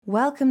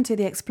Welcome to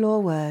the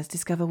Explore Words,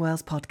 Discover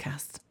Worlds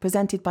podcast,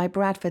 presented by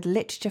Bradford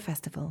Literature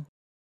Festival.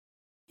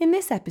 In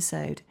this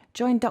episode,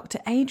 join Dr.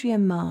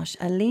 Adrian Marsh,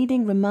 a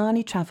leading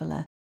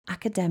Romani-Traveller,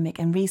 academic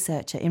and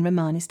researcher in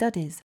Romani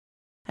Studies,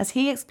 as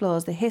he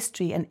explores the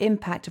history and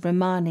impact of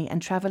Romani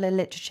and Traveller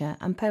literature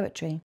and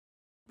poetry.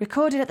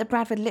 Recorded at the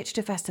Bradford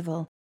Literature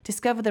Festival,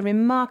 discover the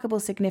remarkable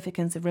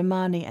significance of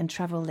Romani and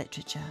Travel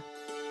literature.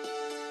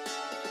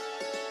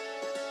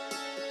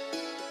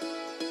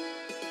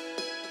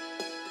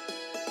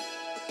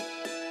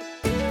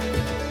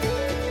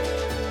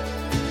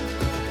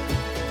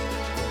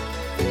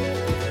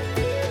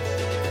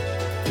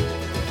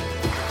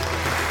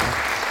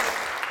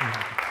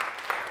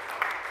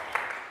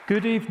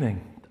 Good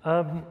evening.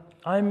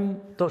 I'm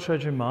Dr.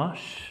 Adrian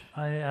Marsh.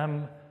 I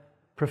am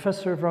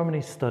Professor of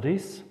Romani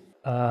Studies.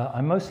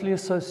 I'm mostly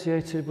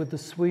associated with the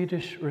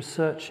Swedish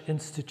Research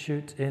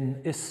Institute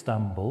in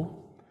Istanbul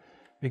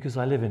because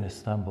I live in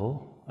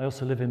Istanbul. I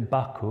also live in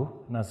Baku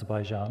in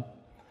Azerbaijan.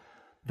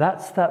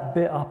 That's that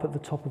bit up at the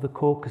top of the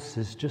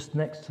Caucasus, just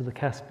next to the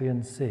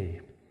Caspian Sea.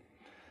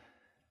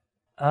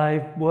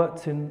 I've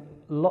worked in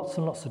lots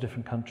and lots of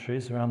different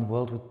countries around the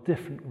world with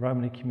different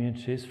Romani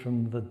communities,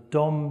 from the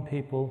Dom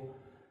people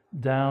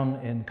down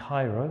in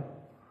Cairo,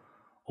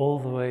 all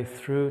the way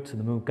through to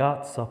the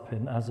Mugats up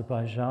in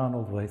Azerbaijan,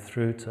 all the way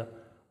through to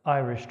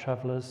Irish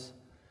travellers,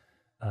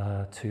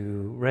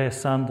 to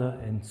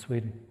Reisanda in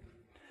Sweden.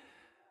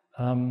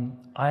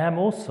 I am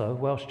also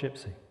Welsh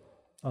Gypsy.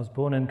 I was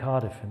born in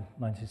Cardiff in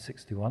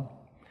 1961.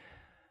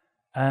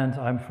 And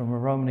I'm from a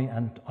Romani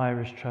and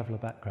Irish traveller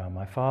background.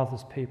 My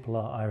father's people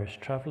are Irish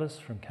travellers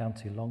from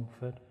County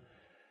Longford.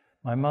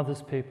 My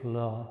mother's people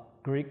are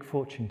Greek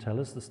fortune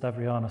tellers, the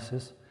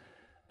Stavrianuses,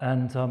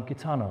 and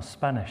gitanos,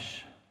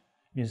 Spanish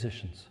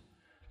musicians,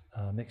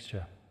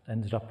 mixture.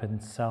 Ended up in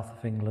the south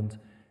of England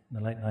in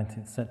the late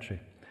 19th century.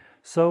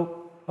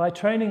 So by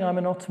training, I'm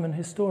an Ottoman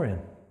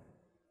historian.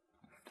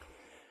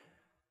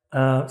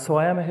 So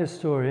I am a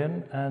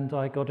historian, and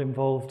I got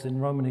involved in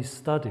Romani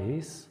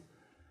Studies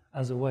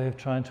as a way of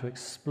trying to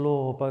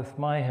explore both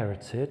my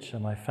heritage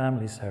and my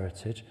family's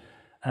heritage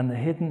and the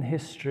hidden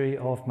history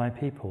of my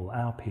people,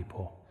 our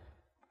people.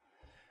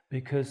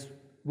 Because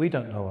we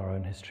don't know our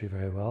own history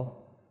very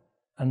well,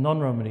 and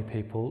non-Romani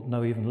people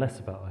know even less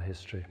about our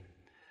history.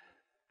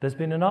 There's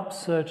been an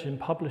upsurge in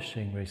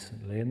publishing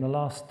recently, in the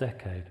last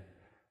decade,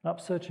 an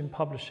upsurge in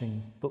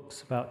publishing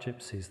books about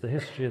gypsies, the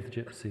history of the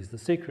gypsies, the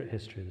secret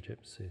history of the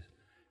gypsies,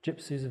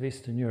 gypsies of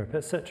Eastern Europe,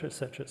 etc.,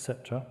 etc.,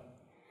 etc.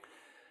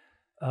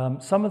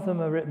 Some of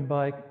them are written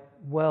by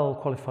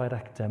well-qualified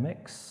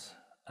academics,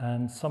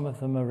 and some of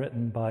them are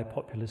written by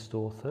populist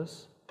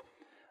authors.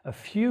 A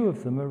few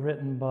of them are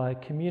written by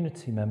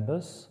community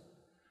members,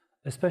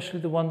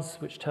 especially the ones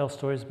which tell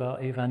stories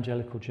about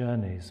evangelical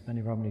journeys.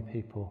 Many Romani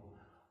people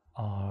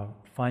are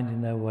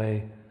finding their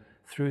way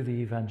through the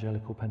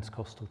evangelical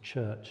Pentecostal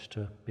church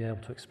to be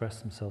able to express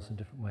themselves in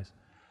different ways.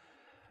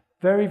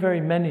 Very,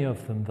 very many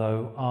of them,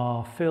 though,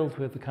 are filled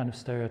with the kind of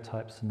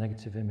stereotypes and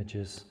negative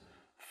images,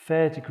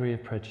 fair degree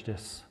of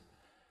prejudice,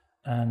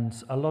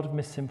 and a lot of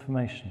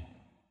misinformation.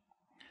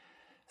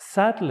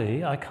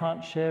 Sadly, I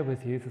can't share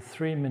with you the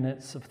 3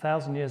 minutes of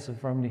 1,000 years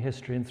of Romani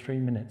history in 3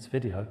 minutes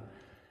video,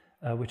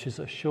 which is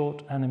a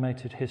short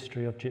animated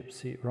history of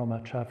gypsy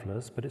Roma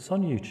travellers, but it's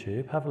on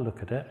YouTube, have a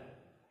look at it.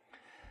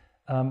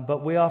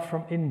 But we are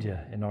from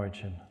India in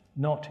origin,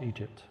 not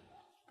Egypt.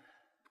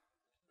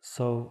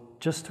 So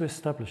just to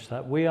establish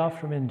that, we are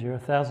from India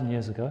 1,000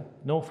 years ago,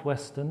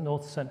 northwestern,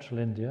 north-central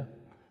India,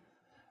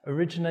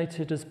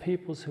 originated as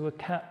peoples who were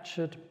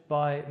captured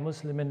by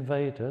Muslim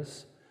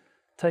invaders,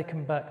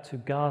 taken back to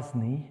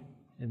Ghazni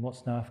in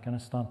what's now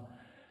Afghanistan,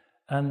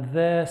 and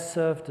there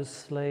served as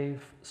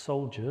slave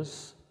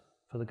soldiers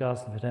for the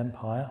Ghaznavid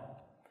Empire,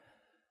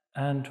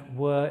 and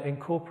were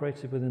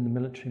incorporated within the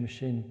military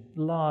machine,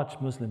 large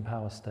Muslim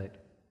power state.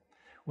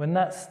 When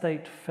that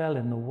state fell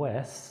in the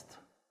west,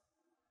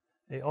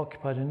 it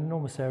occupied an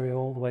enormous area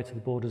all the way to the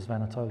borders of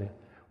Anatolia.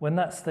 When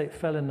that state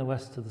fell in the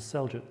west to the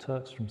Seljuk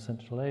Turks from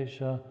Central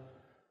Asia,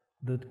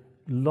 the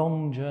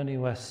long journey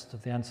west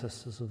of the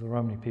ancestors of the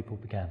Romani people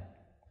began.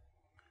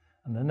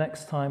 And the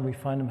next time we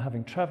find them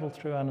having travelled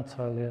through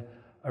Anatolia,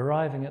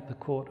 arriving at the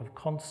court of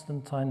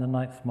Constantine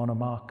IX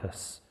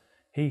Monomarchus,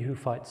 he who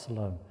fights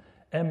alone,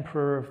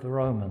 emperor of the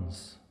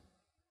Romans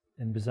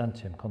in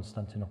Byzantium,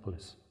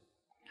 Constantinopolis.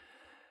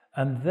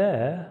 And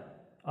there,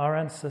 our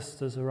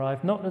ancestors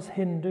arrived not as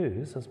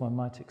Hindus, as one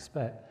might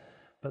expect,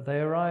 but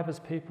they arrive as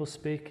people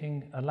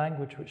speaking a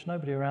language which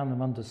nobody around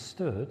them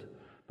understood,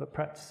 but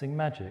practicing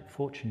magic,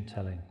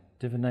 fortune-telling,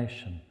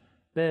 divination,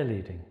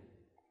 bear-leading,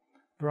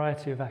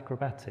 variety of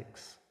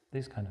acrobatics,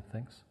 these kind of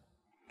things.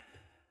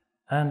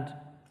 And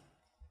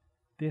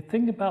the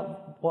thing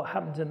about what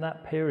happened in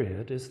that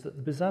period is that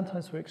the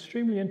Byzantines were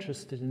extremely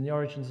interested in the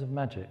origins of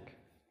magic.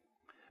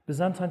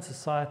 Byzantine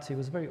society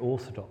was a very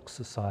orthodox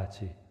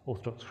society,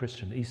 Orthodox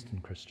Christian, Eastern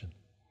Christian,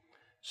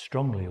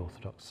 strongly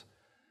Orthodox.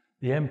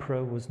 The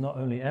emperor was not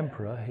only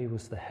emperor, he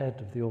was the head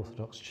of the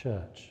Orthodox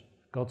Church,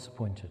 God's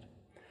appointed.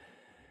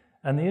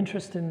 And the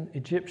interest in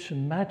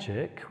Egyptian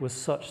magic was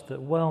such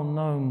that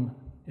well-known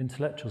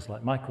intellectuals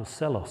like Michael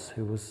Sellos,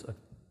 who was a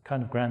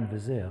kind of Grand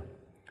Vizier,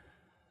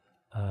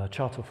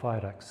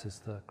 Chartophyrax is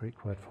the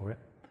Greek word for it,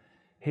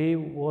 he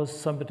was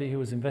somebody who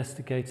was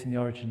investigating the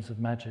origins of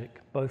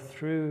magic, both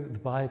through the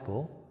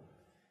Bible,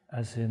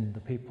 as in the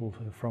people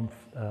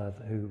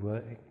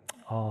who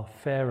are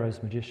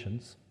Pharaoh's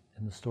magicians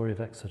in the story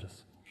of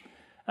Exodus,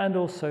 and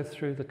also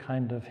through the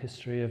kind of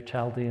history of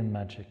Chaldean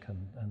magic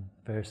and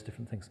various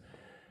different things.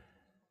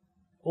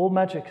 All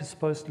magic is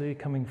supposedly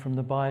coming from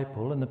the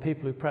Bible, and the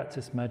people who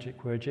practiced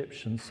magic were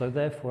Egyptians, so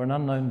therefore an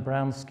unknown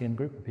brown-skinned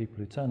group of people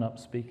who turn up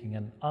speaking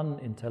an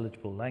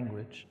unintelligible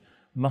language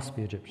must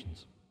be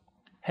Egyptians.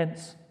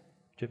 Hence,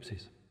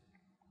 gypsies.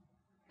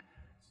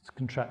 It's a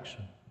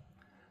contraction.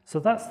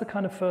 So that's the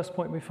kind of first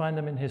point we find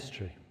them in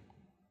history.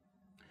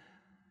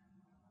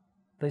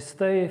 They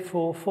stay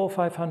for 400 or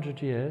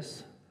 500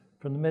 years,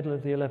 from the middle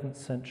of the 11th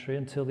century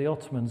until the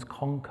Ottomans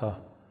conquer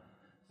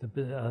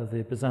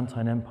the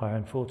Byzantine Empire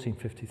in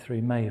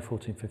 1453, May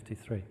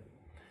 1453.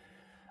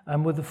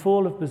 And with the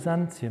fall of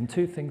Byzantium,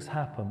 two things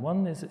happen.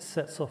 One is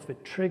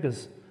it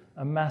triggers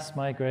a mass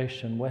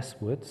migration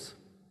westwards.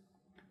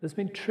 There's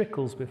been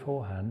trickles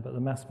beforehand, but the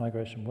mass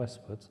migration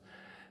westwards.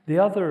 The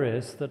other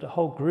is that a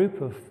whole group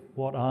of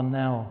what are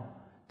now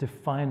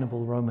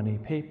definable Romani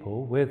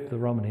people with the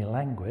Romani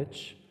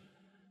language,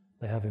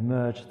 they have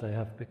emerged, they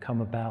have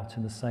become about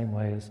in the same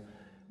way as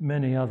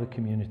many other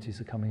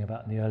communities are coming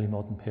about in the early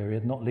modern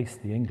period, not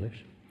least the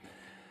English.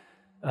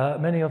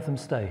 Many of them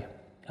stay,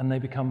 and they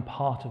become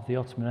part of the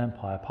Ottoman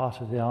Empire,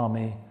 part of the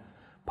army,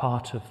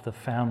 part of the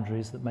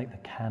foundries that make the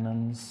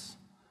cannons,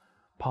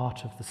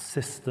 part of the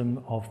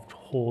system of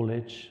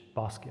haulage,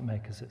 basket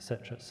makers,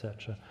 etc.,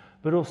 etc.,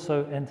 but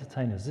also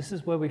entertainers. This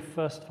is where we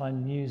first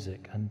find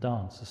music and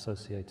dance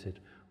associated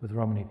with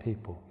Romani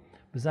people.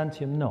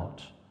 Byzantium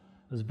not.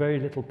 There's very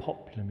little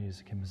popular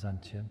music in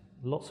Byzantium,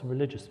 lots of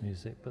religious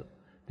music, but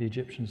the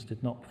Egyptians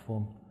did not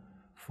perform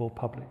for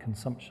public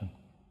consumption.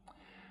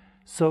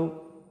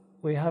 So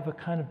we have a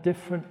kind of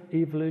different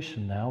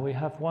evolution now. We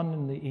have one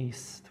in the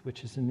east,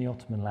 which is in the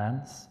Ottoman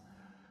lands,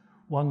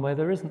 one where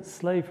there isn't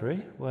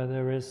slavery, where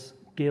there is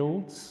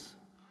guilds.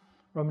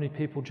 Romani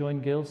people join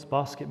guilds,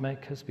 basket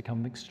makers,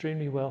 become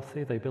extremely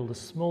wealthy. They build a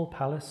small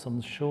palace on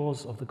the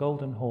shores of the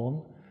Golden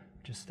Horn,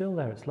 which is still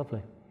there, it's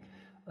lovely,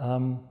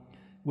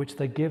 which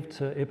they give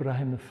to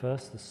Ibrahim I,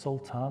 the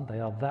Sultan. They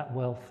are that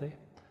wealthy.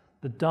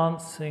 The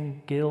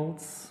dancing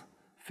guilds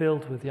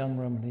filled with young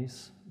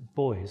Romanis,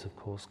 boys of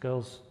course,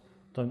 girls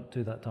don't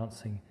do that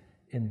dancing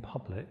in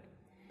public.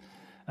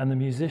 And the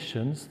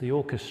musicians, the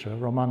orchestra,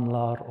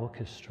 Romanlar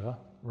orchestra,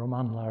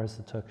 Romanlar is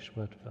the Turkish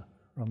word for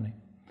Romani,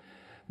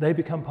 they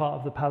become part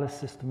of the palace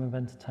system of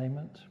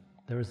entertainment.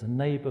 There is a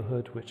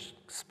neighborhood which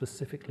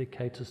specifically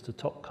caters to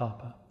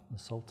Topkapı, the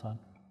Sultan.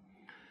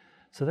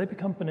 So they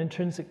become an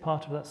intrinsic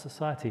part of that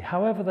society.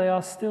 However, they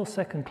are still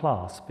second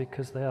class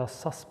because they are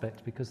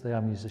suspect, because they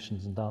are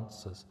musicians and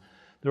dancers.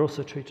 They're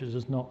also treated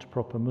as not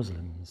proper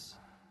Muslims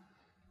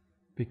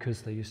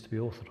because they used to be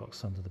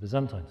Orthodox under the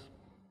Byzantines.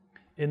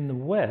 In the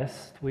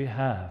West, we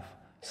have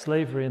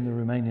slavery in the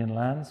Romanian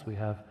lands, we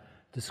have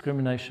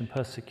discrimination,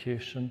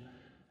 persecution,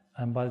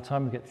 and by the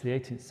time we get to the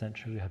 18th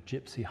century, we have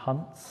gypsy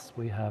hunts,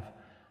 we have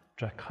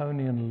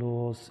draconian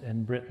laws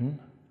in Britain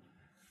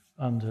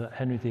under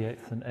Henry VIII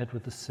and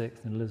Edward VI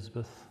and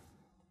Elizabeth,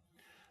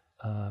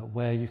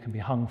 where you can be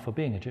hung for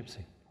being a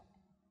gypsy.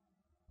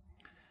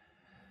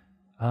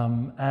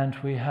 And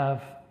we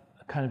have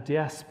a kind of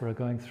diaspora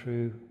going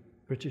through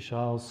British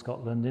Isles,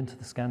 Scotland, into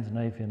the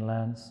Scandinavian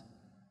lands.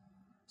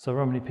 So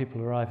Romani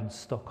people arrive in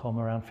Stockholm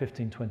around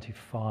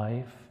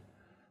 1525.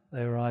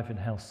 They arrive in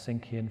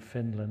Helsinki in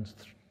Finland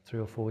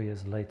 3 or 4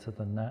 years later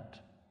than that.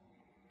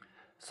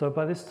 So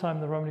by this time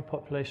the Romani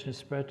population is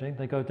spreading.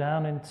 They go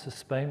down into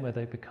Spain where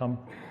they become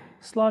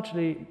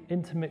largely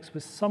intermixed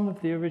with some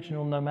of the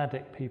original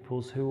nomadic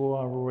peoples who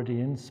are already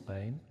in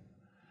Spain.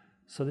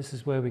 So this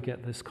is where we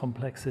get this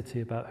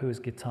complexity about who is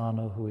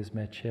Gitano, who is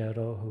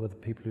Mechero, who are the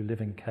people who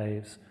live in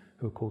caves,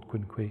 who are called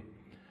Quinqui.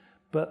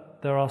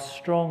 But there are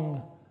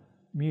strong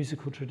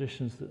musical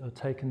traditions that are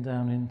taken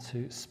down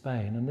into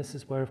Spain, and this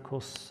is where, of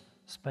course,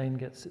 Spain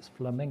gets its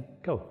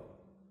flamenco.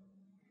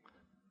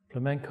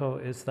 Flamenco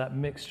is that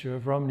mixture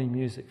of Romani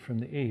music from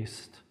the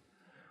east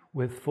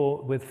with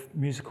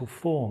musical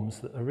forms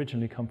that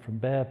originally come from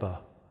Berber,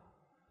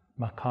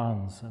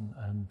 macans,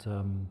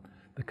 and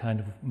the kind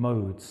of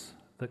modes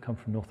that come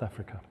from North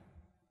Africa.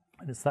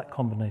 And it's that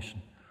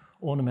combination,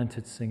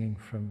 ornamented singing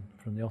from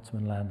the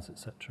Ottoman lands,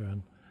 etc.,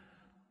 and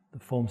the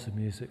forms of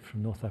music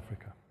from North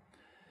Africa.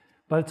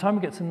 By the time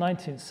we get to the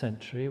 19th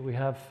century, we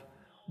have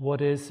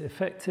what is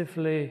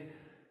effectively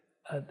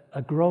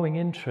a growing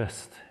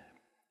interest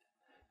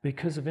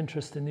because of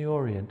interest in the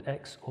Orient,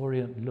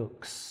 ex-Orient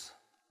lux,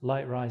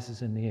 light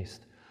rises in the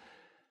East.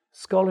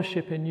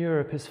 Scholarship in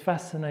Europe is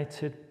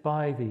fascinated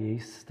by the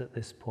East at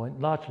this point,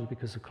 largely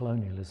because of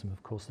colonialism,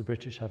 of course, the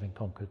British having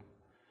conquered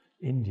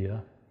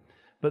India,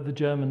 but the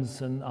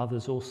Germans and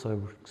others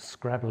also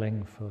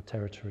scrabbling for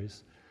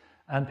territories.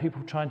 and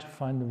people trying to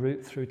find the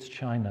route through to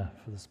China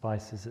for the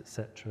spices,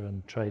 etc.,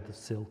 and trade the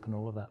silk and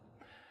all of that.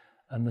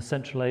 And the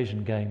Central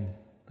Asian game,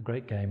 the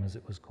Great Game as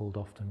it was called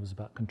often, was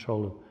about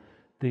control of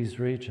these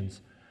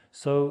regions.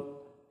 So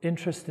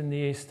interest in the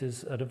East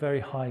is at a very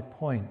high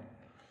point.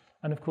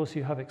 And of course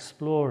you have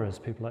explorers,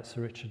 people like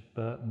Sir Richard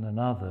Burton and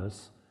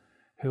others,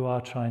 who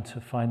are trying to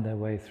find their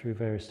way through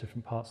various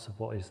different parts of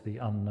what is the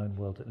unknown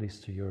world, at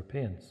least to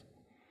Europeans.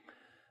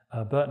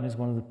 Burton is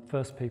one of the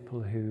first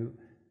people who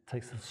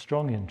takes a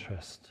strong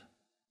interest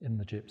in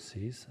the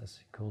gypsies, as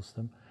he calls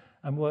them,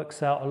 and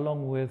works out,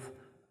 along with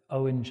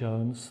Owen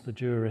Jones, the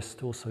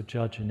jurist, also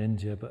judge in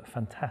India, but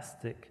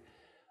fantastic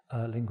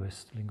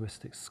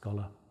linguistic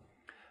scholar.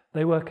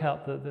 They work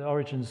out that the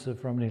origins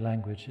of Romani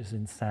language is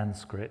in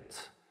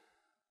Sanskrit,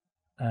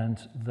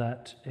 and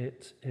that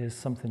it is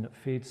something that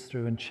feeds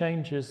through and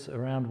changes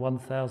around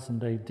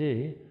 1000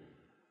 AD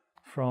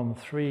from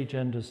 3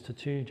 genders to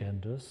 2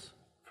 genders,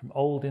 from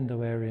Old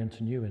Indo-Aryan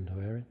to New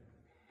Indo-Aryan.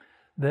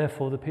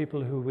 Therefore, the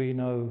people who we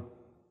know,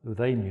 who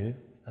they knew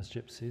as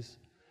gypsies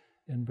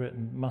in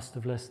Britain, must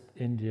have left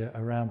India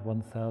around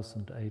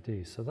 1000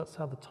 AD. So that's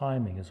how the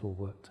timing is all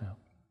worked out.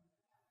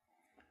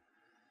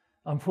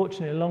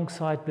 Unfortunately,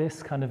 alongside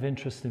this kind of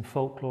interest in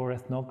folklore,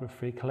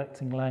 ethnography,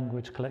 collecting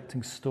language,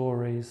 collecting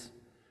stories,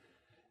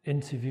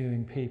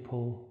 interviewing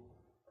people,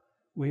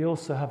 we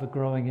also have a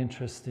growing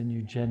interest in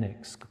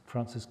eugenics,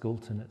 Francis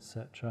Galton,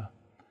 etc.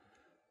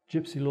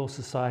 Gypsy Law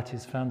Society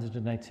is founded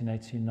in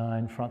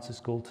 1889.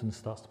 Francis Galton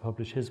starts to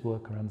publish his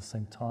work around the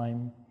same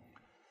time.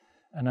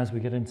 And as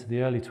we get into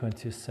the early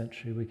 20th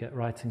century, we get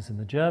writings in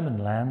the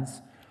German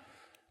lands.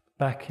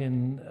 Back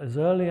in as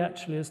early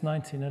actually as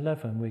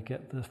 1911, we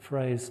get the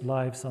phrase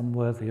 "lives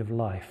unworthy of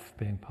life"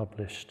 being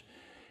published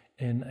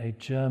in a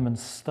German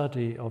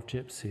study of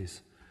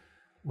gypsies,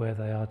 where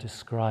they are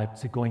described,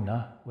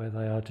 Zigeuner, where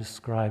they are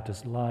described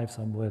as lives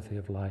unworthy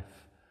of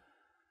life.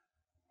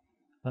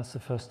 That's the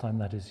first time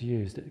that is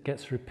used. It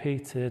gets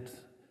repeated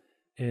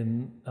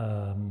in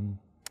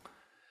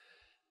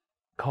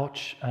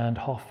Koch and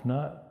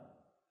Hofner,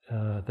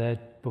 their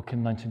book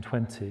in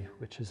 1920,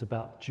 which is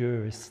about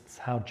jurists,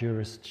 how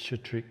jurists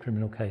should treat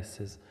criminal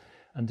cases,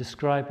 and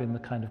describing the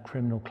kind of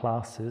criminal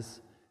classes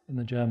in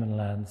the German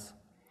lands.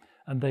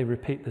 And they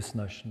repeat this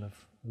notion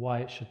of why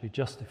it should be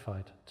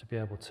justified to be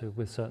able to,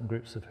 with certain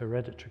groups of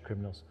hereditary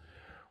criminals,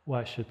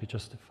 why it should be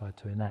justified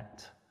to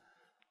enact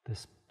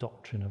this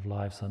doctrine of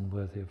lives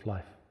unworthy of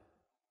life.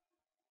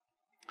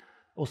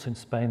 Also in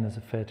Spain, there's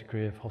a fair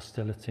degree of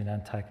hostility and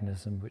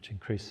antagonism, which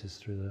increases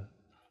through the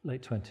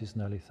late 20s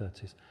and early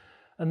 30s.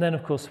 And then,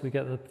 of course, we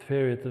get the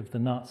period of the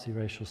Nazi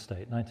racial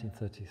state,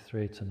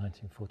 1933 to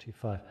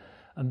 1945.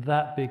 And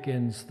that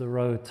begins the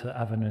road to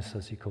Avernus,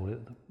 as you call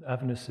it.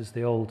 Avernus is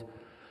the old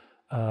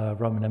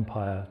Roman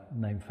Empire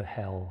name for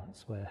hell.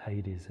 It's where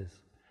Hades is.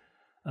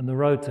 And the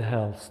road to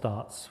hell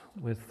starts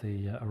with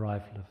the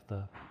arrival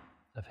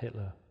of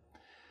Hitler.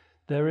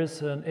 There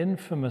is an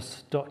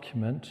infamous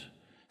document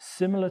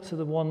similar to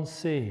the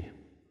 1C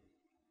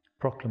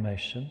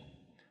proclamation,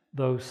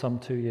 though some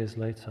 2 years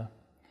later,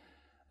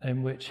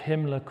 in which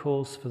Himmler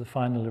calls for the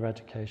final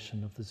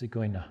eradication of the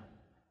Zigeuner.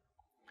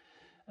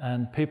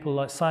 And people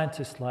like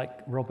scientists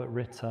like Robert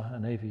Ritter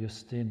and Eva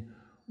Justin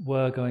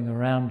were going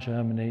around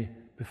Germany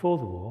before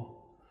the war,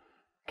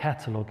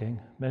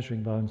 cataloguing,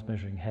 measuring bones,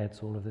 measuring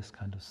heads, all of this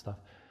kind of stuff.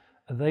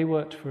 They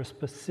worked for a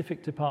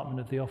specific department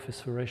of the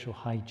Office for Racial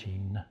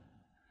Hygiene.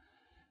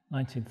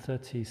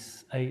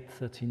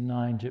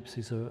 1938-39,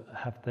 gypsies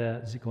have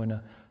their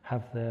Zigeuner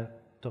have their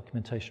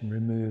documentation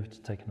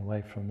removed, taken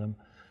away from them.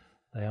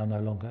 They are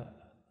no longer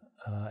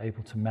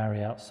able to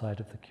marry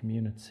outside of the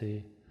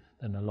community.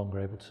 They're no longer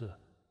able to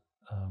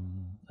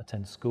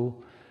attend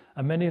school.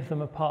 And many of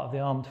them are part of the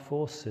armed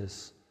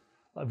forces.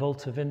 Like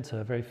Walter Winter,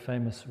 a very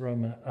famous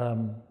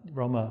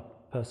Roma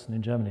person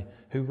in Germany,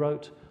 who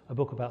wrote a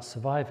book about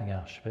surviving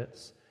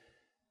Auschwitz.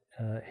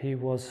 He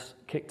was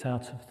kicked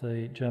out of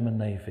the German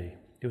Navy.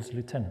 He was a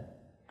lieutenant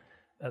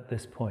at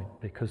this point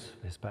because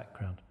of his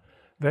background.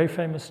 Very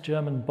famous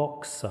German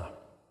boxer,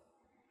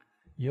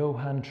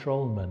 Johann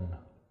Trollmann,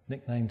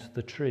 nicknamed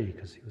the Tree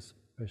because he was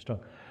very strong.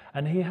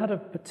 And he had a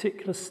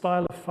particular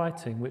style of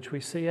fighting which we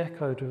see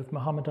echoed with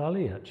Muhammad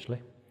Ali,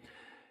 actually.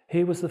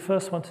 He was the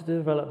first one to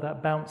develop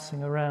that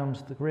bouncing around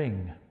the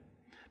ring,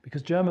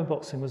 because German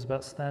boxing was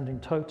about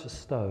standing toe to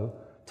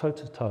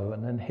toe,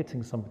 and then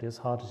hitting somebody as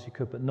hard as you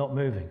could, but not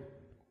moving.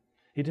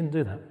 He didn't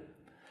do that,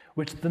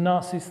 which the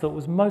Nazis thought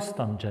was most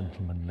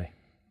ungentlemanly.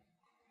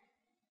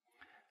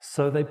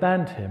 So they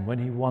banned him when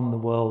he won the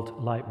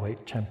World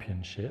Lightweight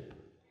Championship,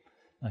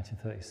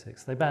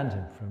 1936. They banned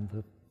him from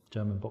the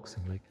German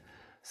Boxing League.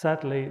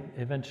 Sadly,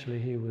 eventually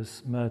he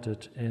was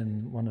murdered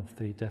in one of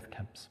the death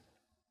camps.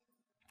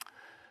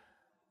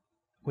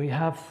 We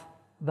have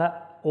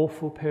that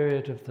awful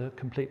period of the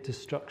complete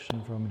destruction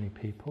of Romani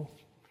people,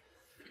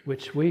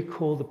 which we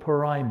call the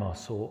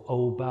Paraimos, or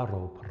O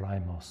Baro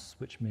Paraimos,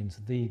 which means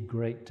the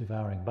great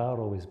devouring.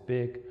 Baro is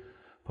big,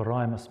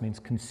 Paraimos means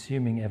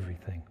consuming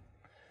everything.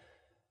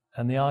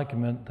 And the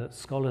argument that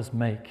scholars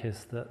make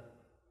is that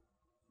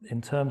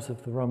in terms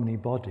of the Romani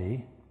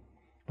body,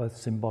 both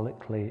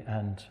symbolically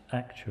and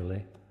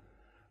actually,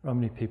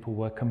 Romani people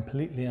were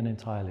completely and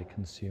entirely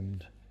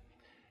consumed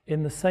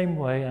in the same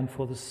way and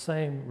for the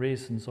same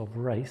reasons of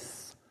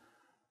race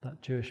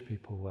that Jewish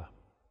people were.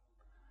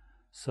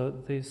 So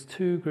these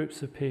two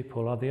groups of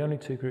people are the only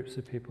two groups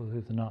of people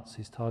who the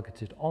Nazis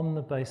targeted on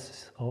the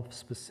basis of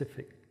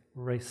specific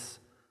race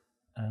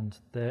and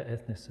their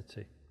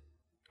ethnicity.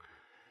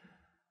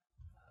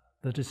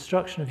 The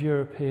destruction of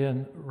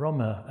European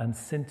Roma and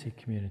Sinti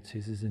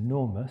communities is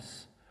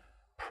enormous,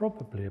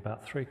 probably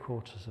about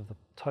 3/4 of the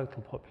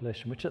total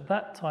population, which at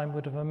that time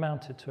would have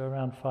amounted to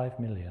around 5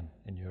 million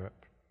in Europe.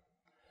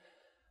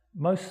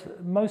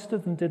 Most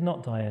of them did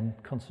not die in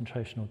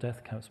concentration or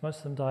death camps. Most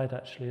of them died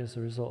actually as a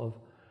result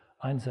of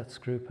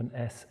Einsatzgruppen and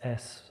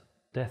SS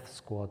death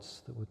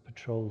squads that would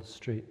patrol the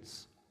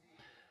streets.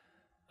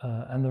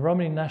 And the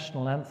Romani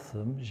national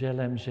anthem,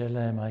 Jelem,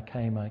 Jelem, I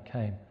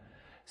came,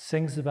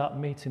 sings about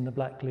meeting the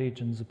Black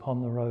Legions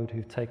upon the road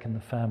who've taken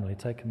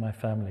my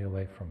family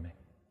away from me.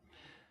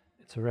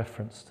 It's a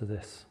reference to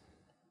this.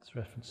 It's a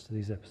reference to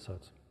these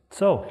episodes.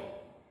 So,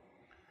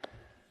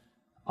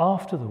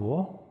 after the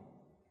war,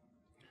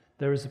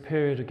 there is a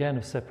period again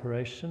of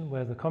separation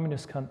where the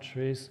communist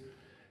countries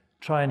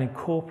try and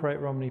incorporate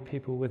Romani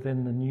people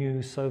within the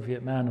new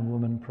Soviet man and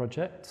woman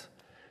project.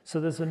 So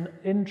there's an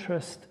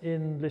interest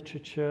in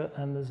literature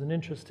and there's an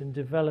interest in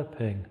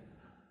developing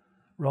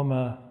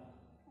Roma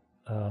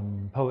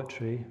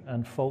poetry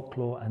and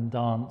folklore and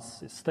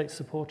dance. It's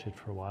state-supported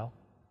for a while.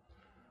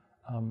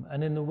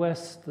 And in the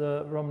West,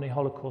 the Romani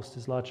Holocaust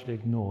is largely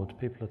ignored.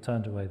 People are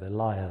turned away, they're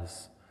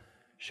liars.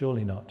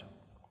 Surely not.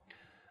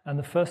 And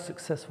the first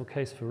successful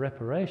case for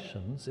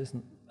reparations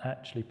isn't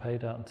actually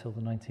paid out until the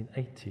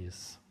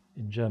 1980s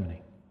in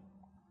Germany.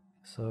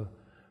 So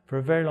for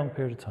a very long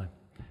period of time.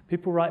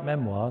 People write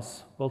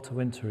memoirs. Walter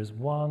Winter is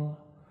one.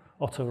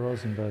 Otto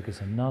Rosenberg is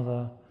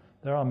another.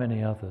 There are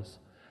many others.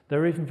 There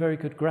are even very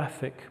good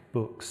graphic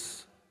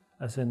books,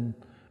 as in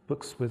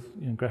books with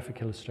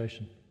graphic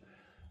illustration,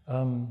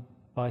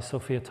 by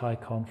Sofia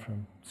Taikon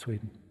from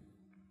Sweden.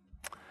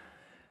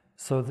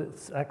 So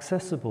it's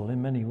accessible in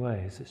many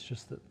ways. It's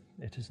just that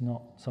it is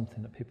not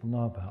something that people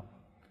know about.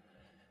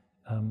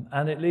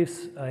 And it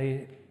leaves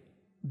a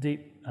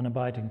deep and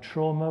abiding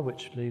trauma,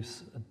 which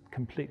leaves a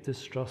complete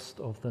distrust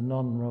of the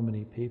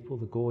non-Romani people,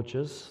 the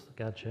Gorges,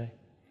 the Gadje,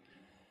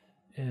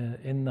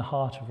 in the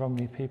heart of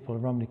Romani people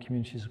and Romani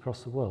communities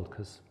across the world,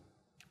 because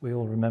we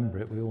all remember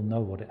it, we all know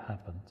what it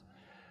happened.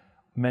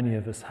 Many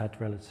of us had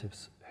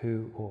relatives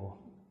or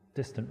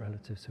distant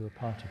relatives who were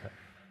part of it.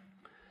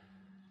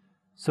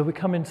 So we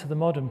come into the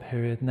modern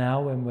period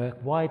now when we're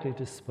widely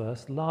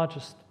dispersed,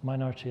 largest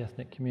minority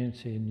ethnic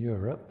community in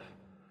Europe,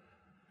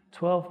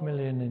 12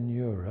 million in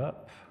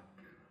Europe.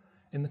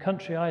 In the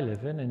country I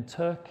live in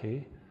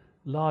Turkey,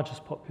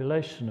 largest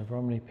population of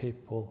Romani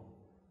people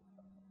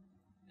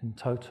in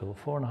total,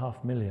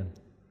 4.5 million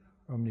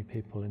Romani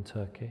people in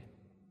Turkey.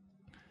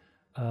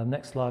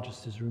 Next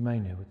largest is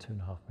Romania with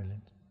 2.5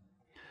 million.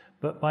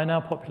 But by now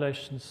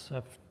populations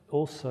have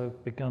also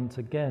begun to,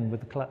 again,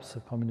 with the collapse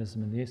of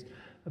communism in the East,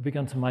 have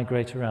begun to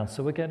migrate around.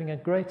 So we're getting a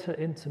greater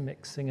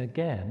intermixing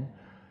again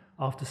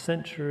after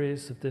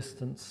centuries of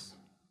distance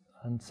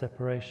and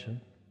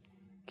separation.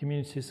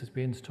 Communities have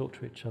begun to talk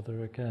to each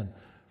other again.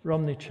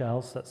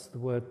 Romani-Chals, that's the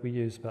word we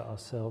use about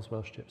ourselves,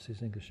 Welsh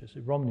Gypsies, English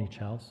Gypsies.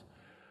 Romani-Chals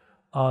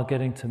are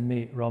getting to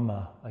meet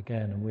Roma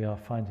again, and we are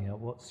finding out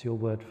what's your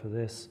word for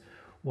this,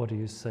 what do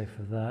you say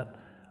for that,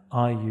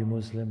 are you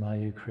Muslim, are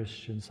you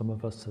Christian, some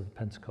of us are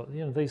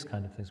Pentecostal, these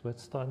kind of things. We're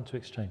starting to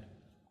exchange.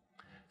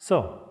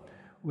 So,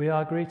 we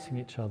are greeting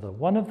each other.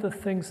 One of the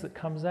things that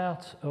comes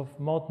out of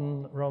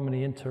modern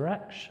Romani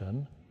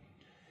interaction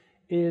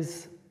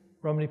is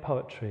Romani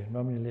poetry and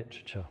Romani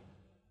literature.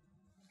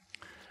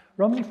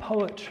 Romani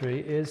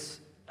poetry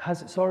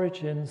has its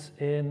origins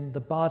in the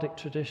bardic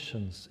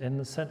traditions, in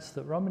the sense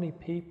that Romani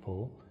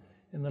people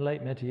in the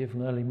late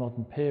medieval and early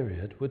modern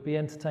period would be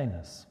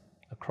entertainers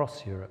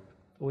across Europe,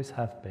 always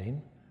have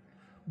been.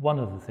 One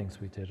of the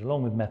things we did,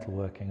 along with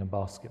metalworking and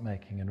basket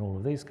making and all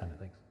of these kind of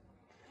things.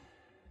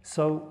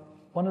 So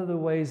one of the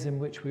ways in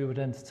which we would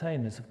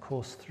entertain is, of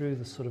course, through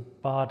the sort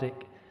of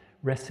bardic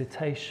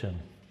recitation,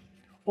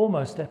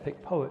 almost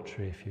epic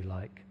poetry, if you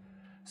like.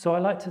 So I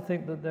like to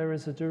think that there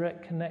is a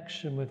direct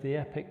connection with the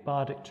epic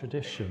bardic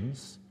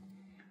traditions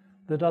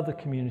that other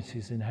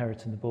communities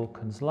inherit in the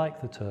Balkans,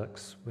 like the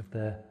Turks, with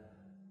their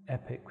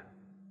epic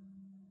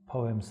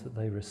poems that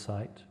they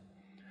recite,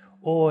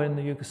 or in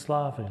the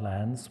Yugoslavian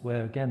lands,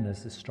 where again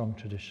there's this strong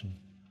tradition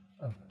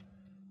of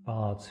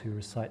bards who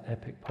recite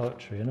epic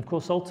poetry. And of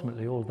course,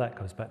 ultimately, all of that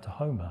goes back to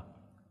Homer.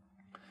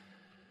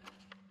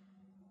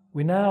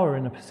 We now are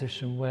in a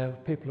position where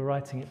people are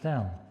writing it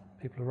down.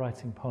 People are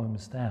writing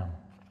poems down.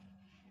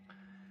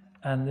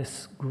 And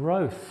this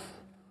growth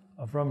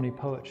of Romani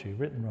poetry,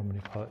 written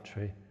Romani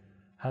poetry,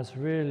 has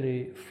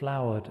really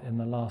flowered in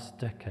the last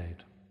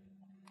decade.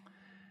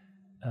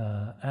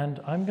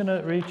 And I'm going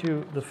to read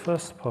you the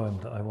first poem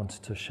that I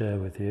wanted to share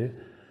with you.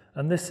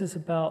 And this is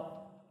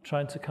about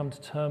trying to come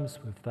to terms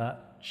with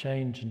that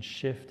change and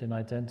shift in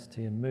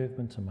identity and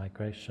movement and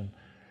migration,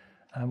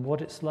 and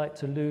what it's like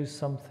to lose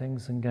some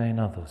things and gain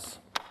others.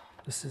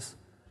 This is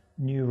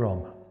New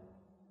Rom.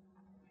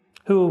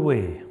 Who are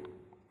we,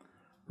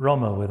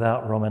 Roma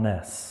without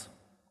Romanes,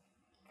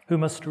 who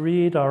must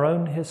read our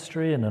own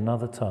history in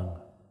another tongue,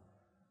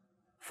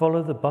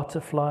 follow the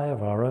butterfly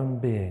of our own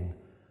being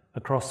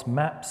across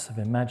maps of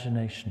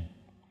imagination,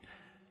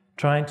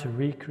 trying to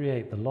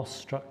recreate the lost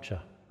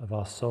structure of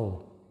our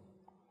soul?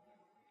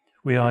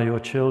 We are your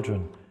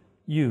children,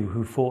 you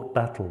who fought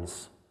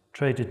battles,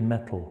 traded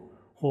metal,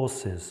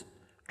 horses,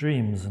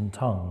 dreams and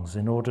tongues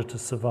in order to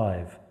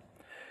survive,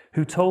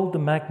 who told the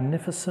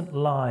magnificent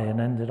lie and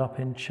ended up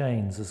in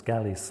chains as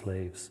galley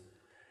slaves,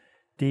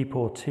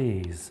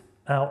 deportees,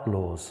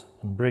 outlaws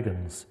and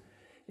brigands,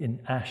 in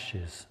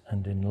ashes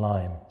and in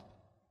lime.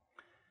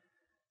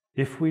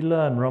 If we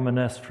learn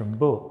Romanesque from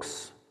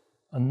books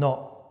and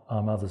not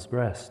our mother's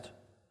breast,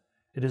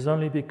 it is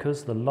only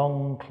because the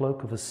long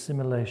cloak of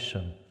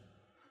assimilation,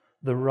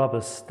 the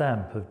rubber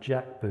stamp of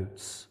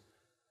jackboots,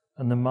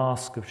 and the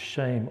mask of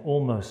shame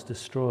almost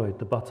destroyed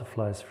the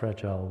butterfly's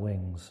fragile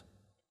wings.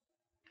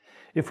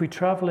 If we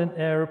travel in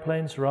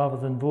aeroplanes rather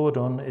than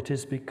Vordon, it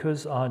is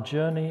because our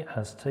journey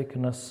has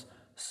taken us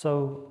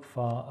so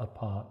far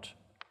apart.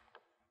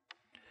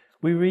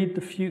 We read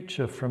the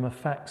future from a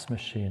fax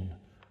machine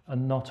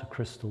and not a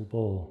crystal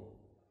ball.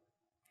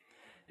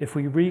 If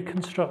we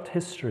reconstruct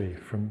history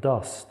from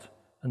dust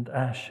and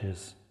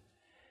ashes,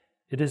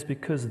 it is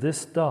because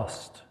this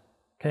dust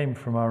came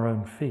from our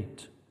own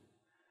feet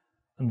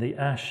and the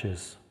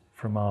ashes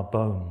from our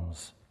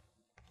bones.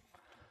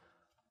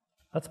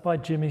 That's by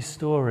Jimmy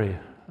Story,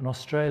 an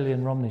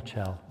Australian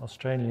Romani-Chal,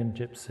 Australian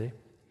gypsy,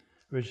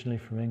 originally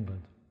from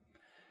England.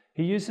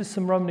 He uses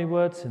some Romani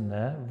words in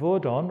there.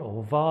 Vordon,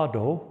 or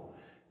Vardo,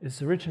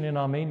 is originally an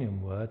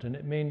Armenian word, and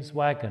it means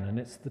wagon, and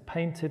it's the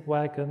painted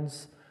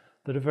wagons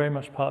that are very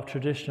much part of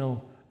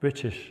traditional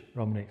British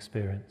Romani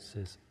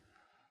experiences.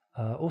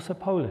 Also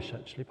Polish,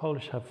 actually.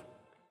 Polish have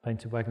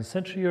painted wagons.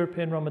 Central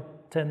European Roma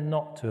tend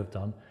not to have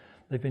done.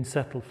 They've been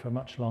settled for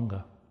much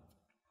longer.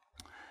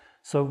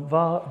 So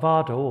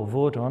Vardo, or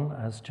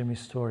Vordon, as Jimmy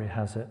Story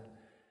has it,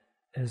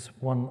 is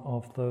one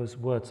of those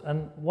words.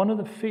 And one of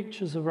the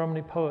features of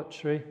Romani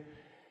poetry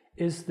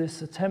is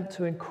this attempt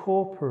to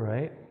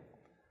incorporate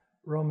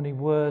Romani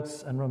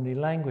words and Romani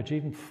language,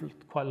 even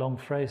quite long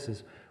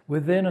phrases,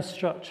 within a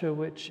structure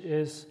which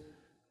is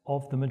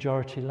of the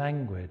majority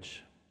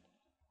language.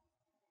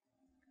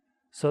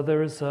 So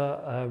there is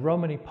a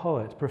Romani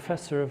poet,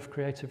 professor of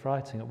creative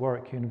writing at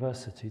Warwick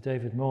University,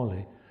 David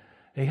Morley.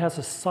 He has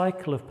a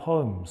cycle of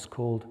poems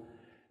called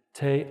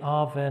Te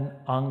aven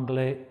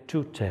angle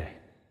tute,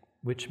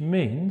 which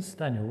means,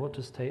 Daniel, what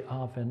does Te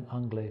aven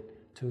angle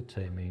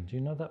tute mean? Do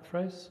you know that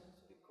phrase?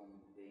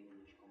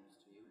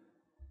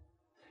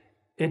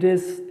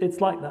 It's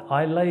like that.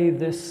 I lay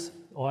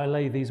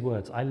these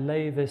words, I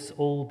lay this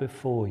all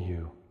before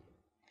you.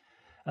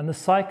 And the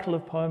cycle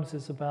of poems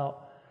is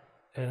about,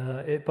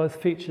 it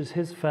both features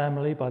his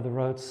family by the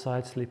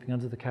roadside, sleeping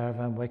under the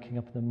caravan, waking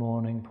up in the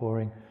morning,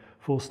 pouring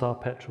 4-star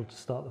petrol to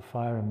start the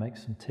fire and make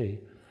some tea.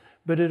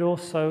 But it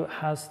also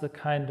has the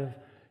kind of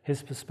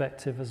his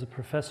perspective as a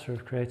professor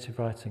of creative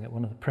writing at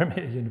one of the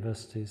premier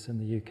universities in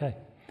the UK.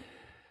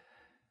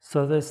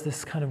 So there's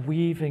this kind of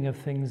weaving of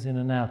things in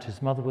and out.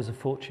 His mother was a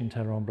fortune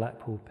teller on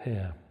Blackpool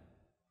Pier,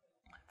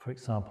 for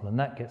example, and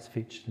that gets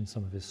featured in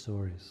some of his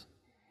stories.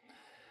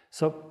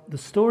 So the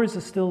stories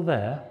are still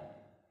there,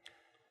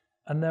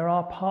 and there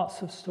are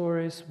parts of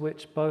stories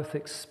which both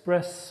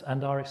express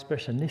and are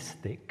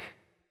expressionistic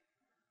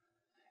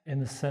in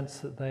the sense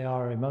that they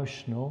are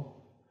emotional,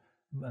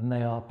 and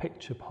they are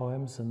picture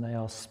poems, and they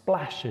are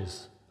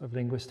splashes of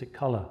linguistic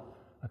colour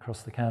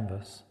across the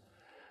canvas.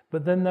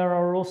 But then there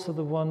are also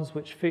the ones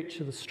which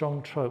feature the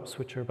strong tropes,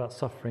 which are about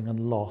suffering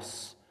and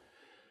loss,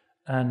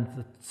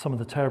 and some of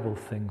the terrible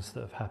things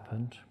that have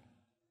happened,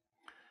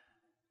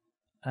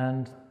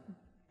 and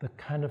the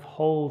kind of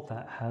hold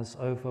that has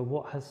over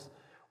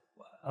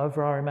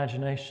our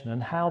imagination,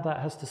 and how that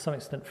has to some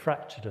extent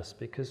fractured us,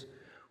 because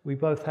we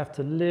both have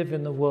to live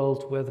in the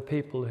world where the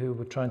people who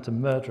were trying to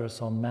murder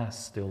us en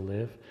masse still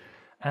live,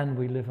 and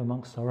we live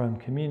amongst our own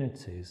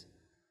communities.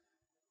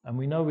 And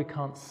we know we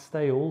can't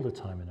stay all the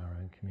time in our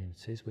own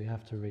communities. We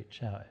have to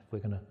reach out if we're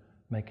going to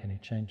make any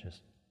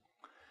changes.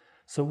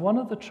 So one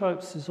of the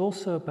tropes is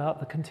also about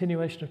the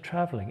continuation of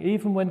travelling,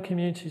 even when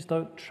communities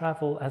don't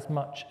travel as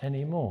much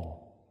anymore.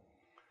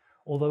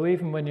 Although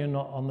even when you're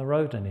not on the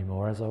road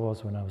anymore, as I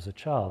was when I was a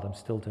child, I'm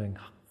still doing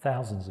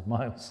thousands of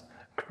miles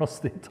across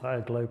the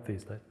entire globe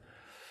these days.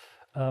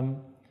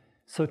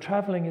 So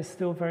travelling is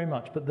still very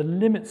much, but the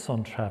limits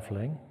on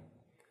travelling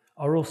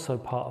are also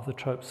part of the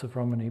tropes of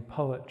Romani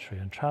poetry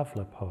and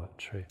traveller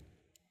poetry.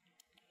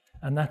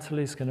 And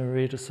Natalie's going to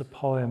read us a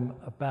poem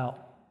about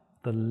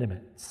the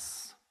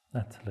limits.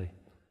 Natalie.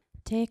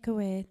 Take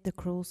away the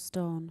cruel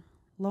stone,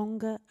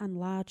 longer and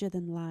larger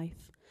than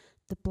life,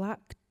 the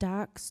black,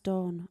 dark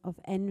stone of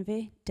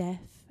envy,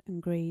 death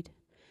and greed.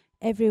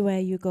 Everywhere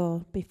you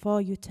go,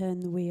 before you turn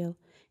the wheel,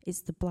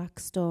 it's the black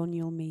stone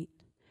you'll meet.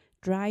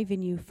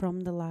 driving you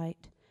from the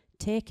light,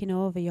 taking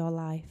over your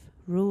life,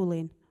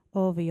 ruling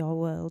over your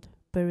world,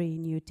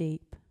 burying you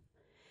deep.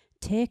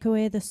 Take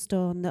away the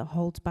stone that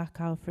holds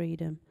back our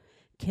freedom,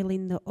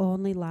 killing the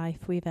only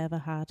life we've ever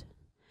had.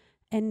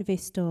 Envy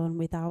stone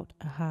without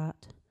a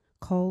heart,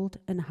 cold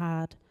and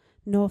hard,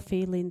 no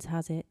feelings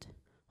has it,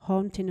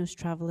 haunting us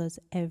travellers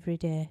every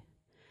day.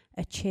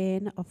 A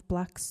chain of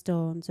black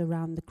stones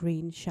around the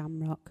green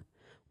shamrock.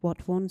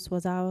 What once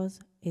was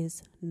ours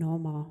is no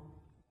more.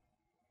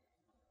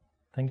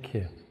 Thank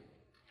you.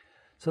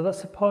 So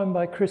that's a poem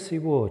by Chrissy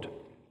Ward.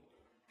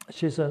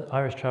 She's an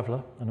Irish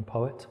traveller and a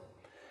poet.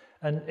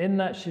 And in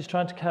that she's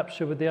trying to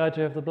capture with the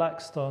idea of the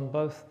black stone,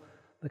 both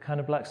the kind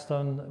of black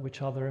stone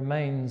which are the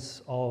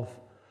remains of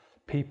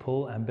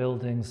people and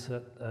buildings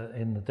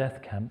in the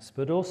death camps,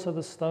 but also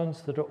the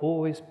stones that are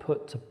always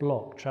put to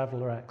block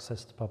traveller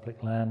access to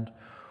public land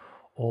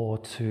or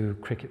to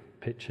cricket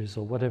pitches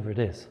or whatever it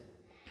is,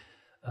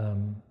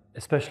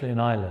 especially in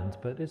Ireland,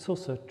 but it's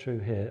also true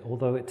here,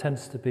 although it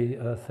tends to be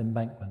earth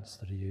embankments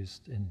that are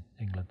used in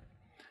England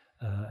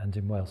and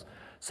in Wales.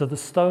 So the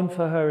stone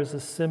for her is a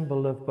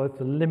symbol of both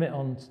the limit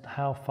on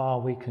how far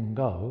we can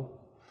go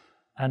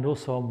and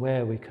also on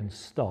where we can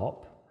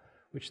stop,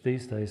 which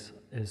these days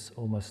is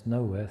almost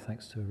nowhere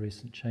thanks to a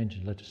recent change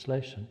in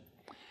legislation.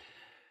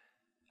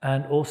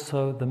 And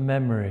also the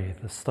memory,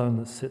 the stone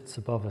that sits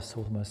above us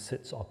almost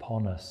sits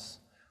upon us,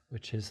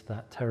 which is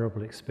that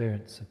terrible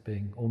experience of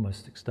being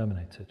almost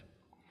exterminated.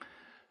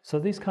 So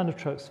these kind of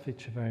tropes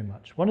feature very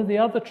much. One of the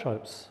other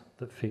tropes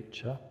that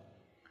feature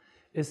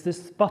is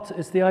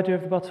the idea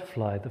of the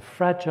butterfly, the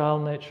fragile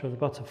nature of the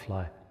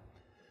butterfly.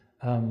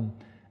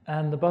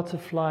 And the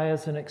butterfly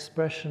as an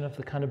expression of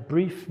the kind of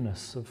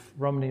briefness of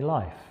Romani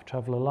life,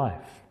 traveller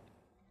life.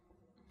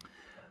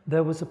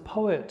 There was a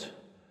poet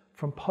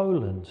from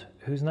Poland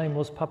whose name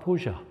was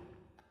Papuja.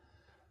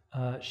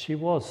 She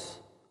was,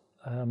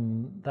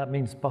 that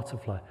means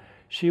butterfly.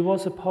 She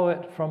was a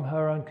poet from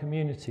her own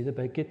community, the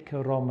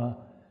Begitka Roma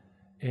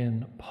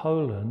in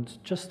Poland,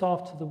 just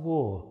after the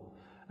war.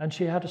 And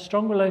she had a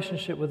strong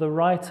relationship with a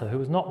writer who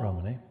was not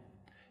Romani,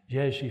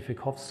 Jerzy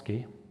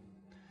Fikowski.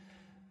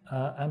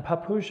 And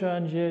Papuja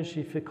and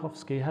Jerzy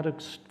Fikowski had a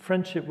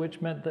friendship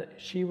which meant that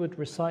she would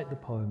recite the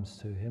poems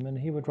to him and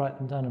he would write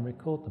them down and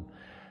record them.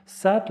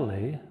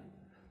 Sadly,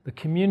 the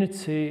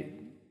community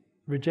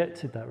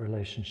rejected that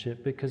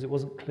relationship because it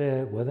wasn't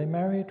clear, were they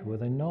married, were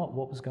they not,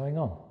 what was going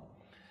on?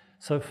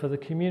 So for the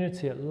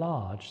community at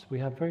large, we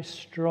have very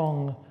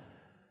strong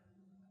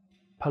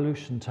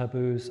pollution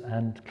taboos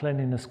and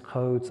cleanliness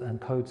codes and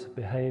codes of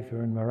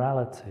behaviour and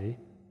morality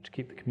to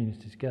keep the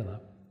community together.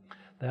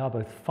 They are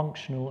both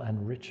functional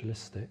and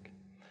ritualistic.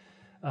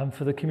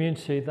 For the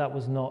community, that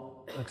was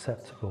not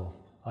acceptable,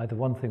 either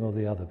one thing or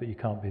the other, but you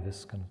can't be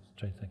this kind of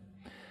strange thing.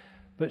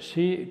 But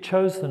she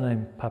chose the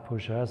name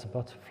Papuja as a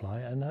butterfly,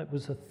 and that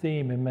was a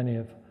theme in many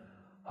of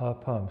her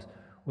poems.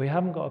 We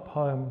haven't got a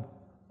poem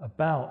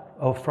about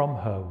or from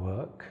her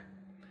work,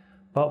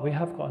 but we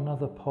have got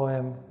another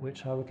poem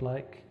which I would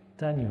like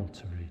Daniel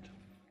to read.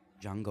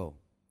 Django,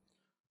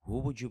 who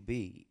would you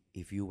be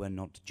if you were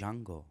not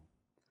Django?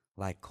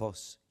 Like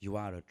us, you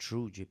are a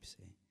true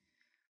gypsy,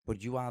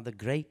 but you are the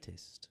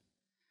greatest.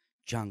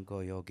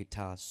 Django, your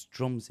guitar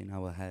strums in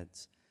our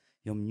heads.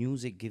 Your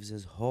music gives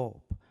us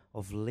hope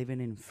of living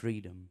in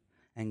freedom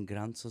and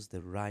grants us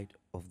the right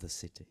of the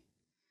city.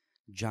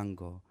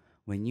 Django,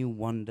 when you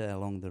wander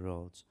along the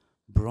roads,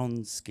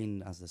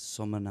 bronze-skinned as the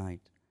summer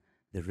night,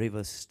 the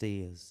river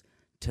steers,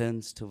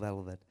 turns to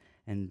velvet,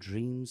 and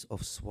dreams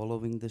of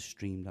swallowing the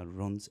stream that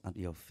runs at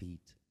your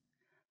feet.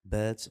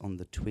 Birds on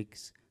the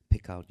twigs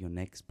pick out your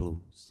next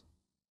blues.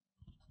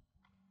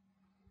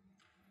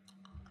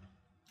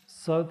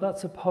 So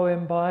that's a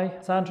poem by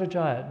Sandra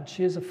Giant.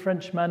 She is a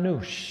French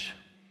manouche,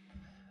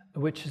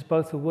 which is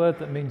both a word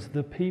that means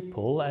the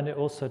people and it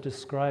also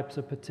describes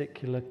a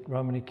particular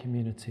Romani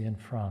community in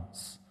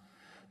France.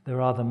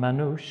 There are the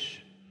manouches,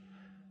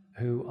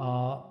 who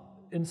are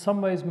in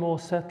some ways more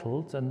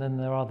settled, and then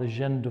there are the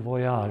gens de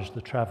voyage,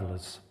 the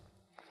travellers,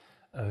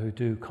 who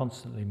do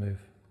constantly move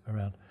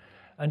around.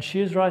 And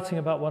she is writing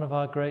about one of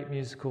our great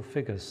musical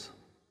figures,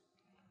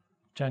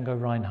 Django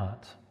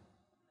Reinhardt.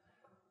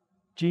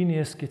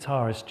 Genius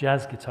guitarist,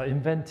 jazz guitar,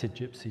 invented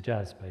gypsy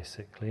jazz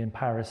basically in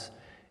Paris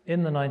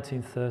in the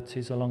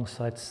 1930s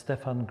alongside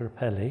Stefan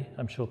Grappelli.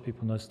 I'm sure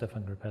people know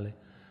Stefan Grappelli,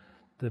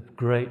 the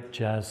great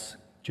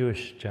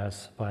Jewish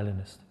jazz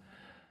violinist.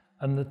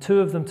 And the two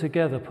of them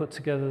together put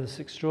together this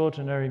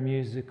extraordinary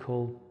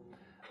musical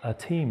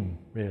team,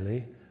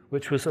 really,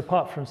 which was,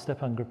 apart from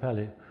Stefan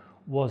Grappelli,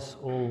 was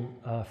all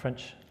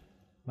French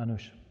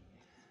manouche.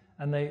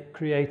 And they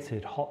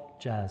created hot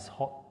jazz,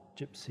 hot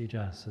gypsy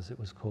jazz, as it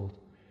was called,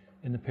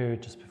 in the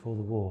period just before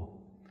the war.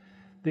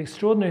 The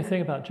extraordinary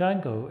thing about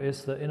Django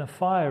is that in a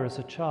fire as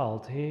a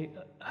child, he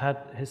had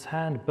his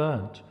hand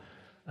burnt,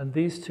 and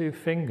these two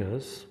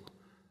fingers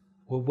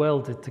were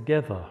welded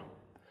together.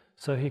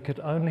 So he could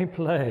only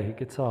play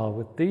guitar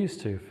with these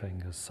two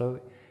fingers.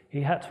 So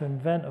he had to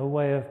invent a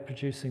way of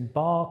producing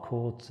bar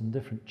chords and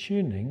different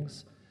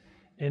tunings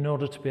in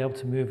order to be able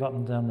to move up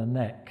and down the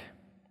neck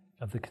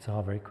of the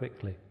guitar very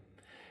quickly.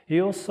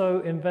 He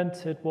also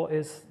invented what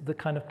is the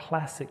kind of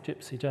classic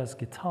gypsy jazz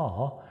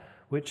guitar,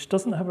 which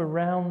doesn't have a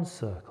round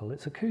circle.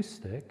 It's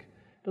acoustic.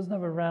 It doesn't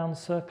have a round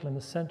circle in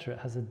the center. It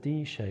has a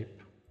D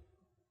shape.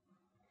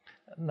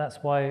 And that's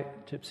why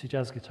gypsy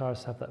jazz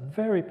guitarists have that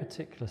very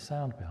particular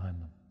sound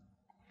behind them.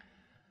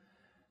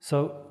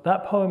 So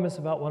that poem is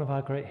about one of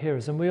our great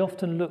heroes, and we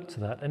often look to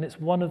that, and it's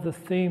one of the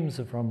themes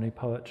of Romani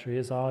poetry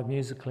is our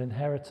musical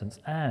inheritance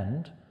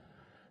and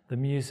the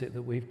music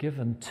that we've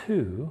given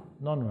to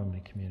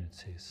non-Romani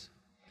communities.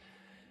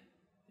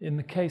 In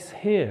the case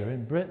here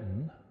in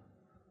Britain,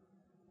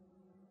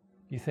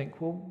 you think,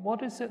 well,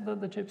 what is it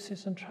that the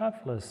Gypsies and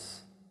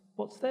Travellers,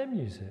 what's their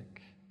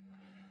music?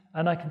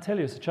 And I can tell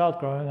you, as a child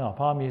growing up,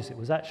 our music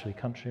was actually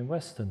country and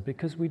western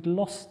because we'd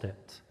lost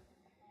it.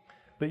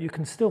 But you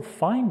can still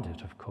find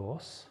it, of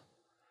course,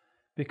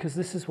 because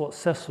this is what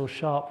Cecil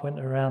Sharp went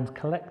around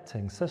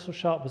collecting. Cecil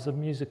Sharp was a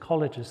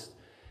musicologist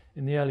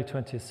in the early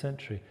 20th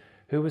century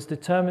who was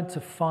determined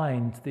to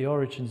find the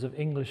origins of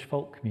English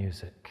folk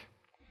music.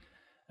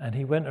 And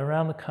he went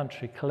around the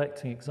country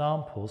collecting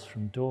examples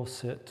from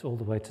Dorset all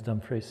the way to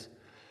Dumfries.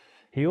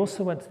 He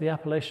also went to the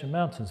Appalachian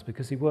Mountains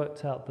because he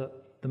worked out that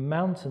the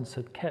mountains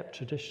had kept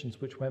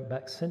traditions which went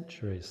back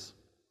centuries,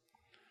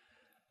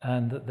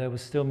 and that there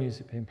was still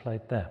music being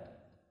played there,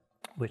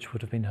 which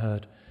would have been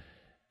heard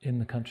in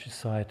the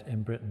countryside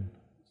in Britain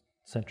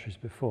centuries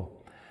before.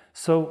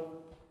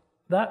 So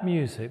that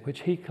music,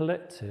 which he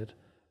collected,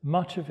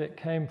 much of it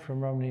came from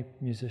Romani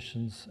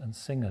musicians and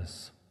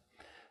singers.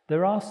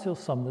 There are still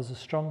some. There's a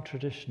strong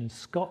tradition in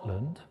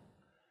Scotland.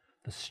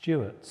 The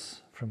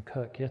Stuarts from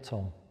Kirk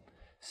Yetholm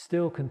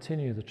still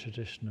continue the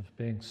tradition of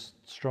being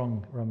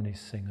strong Romani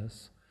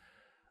singers.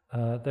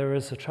 There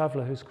is a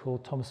traveller who's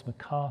called Thomas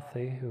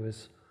McCarthy, who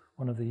is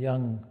one of the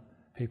young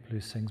people who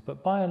sings,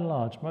 but by and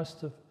large,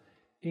 most of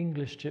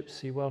English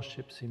gypsy, Welsh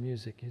gypsy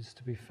music is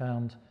to be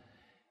found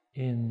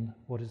in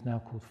what is now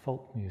called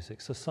folk music.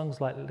 So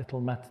songs like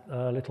Little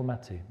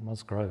Matty,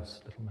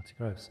 Musgroves, Little Matty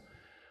Groves.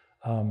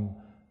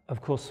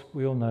 Of course,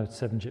 we all know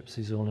Seven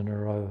Gypsies All in a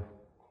Row,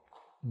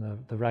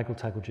 the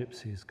Raggle-Taggle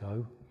Gypsies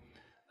go,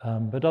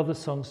 but other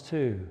songs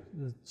too.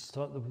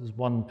 There was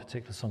one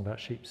particular song about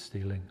sheep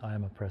stealing, I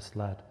am a pressed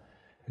lad,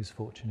 whose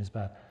fortune is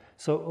bad.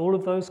 So all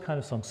of those kind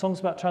of songs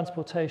about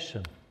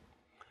transportation.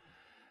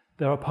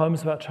 There are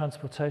poems about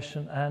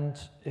transportation, and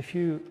if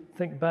you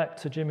think back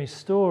to Jimmy's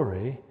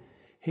story,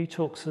 he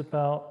talks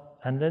about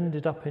and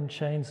ended up in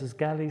chains as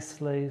galley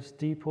slaves,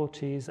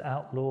 deportees,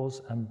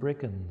 outlaws, and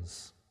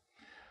brigands.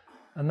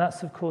 And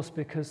that's, of course,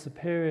 because the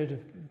period of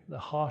the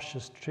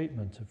harshest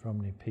treatment of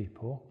Romani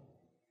people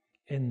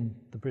in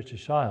the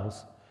British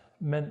Isles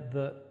meant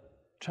that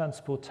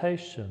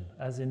transportation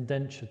as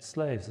indentured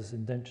slaves, as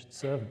indentured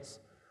servants,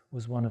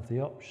 was one of the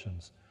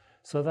options.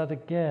 So that,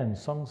 again,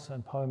 songs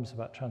and poems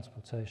about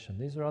transportation,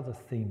 these are other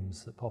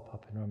themes that pop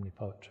up in Romani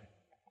poetry.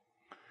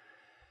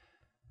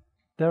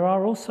 There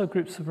are also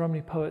groups of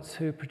Romani poets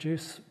who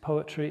produce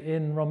poetry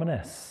in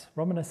Romanes.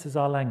 Romanes is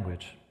our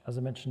language, as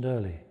I mentioned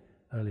earlier.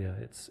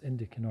 It's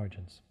Indic in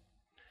origins.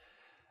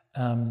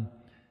 And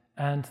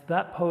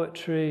that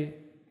poetry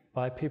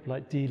by people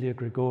like Delia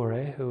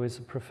Grigore, who is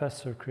a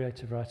professor of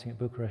creative writing at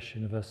Bucharest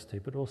University,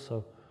 but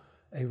also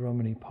a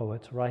Romani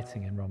poet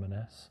writing in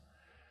Romanes.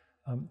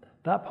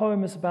 That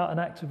poem is about an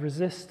act of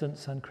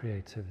resistance and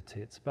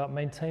creativity. It's about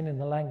maintaining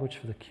the language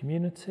for the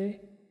community.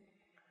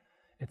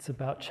 It's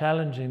about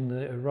challenging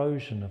the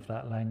erosion of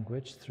that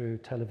language through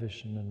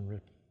television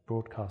and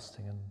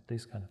broadcasting and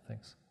these kind of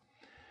things.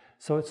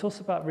 So it's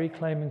also about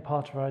reclaiming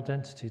part of our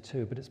identity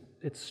too, but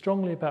it's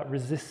strongly about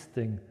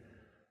resisting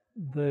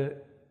the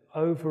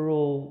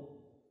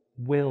overall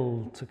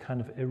will to kind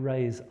of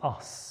erase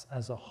us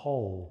as a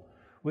whole,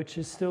 which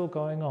is still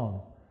going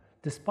on.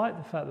 Despite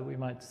the fact that we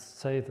might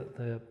say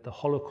that the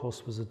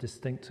Holocaust was a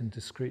distinct and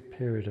discrete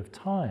period of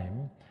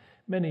time,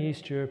 many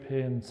East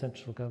European,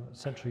 Central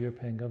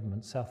European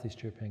governments,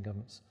 Southeast European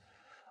governments,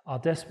 are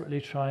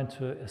desperately trying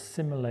to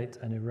assimilate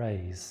and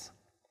erase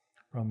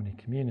Romani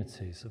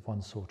communities of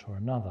one sort or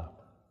another,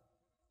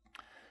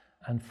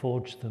 and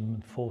forge them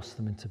and force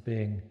them into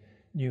being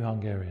new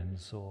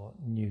Hungarians or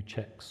new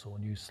Czechs or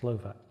new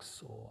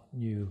Slovaks or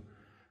new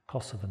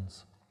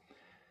Kosovans.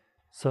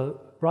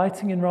 So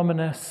writing in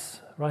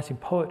Romanes, writing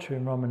poetry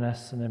in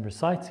Romanes and then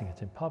reciting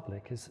it in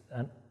public is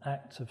an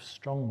act of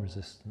strong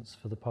resistance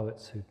for the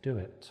poets who do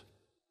it.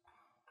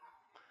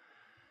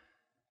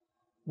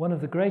 One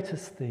of the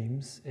greatest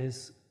themes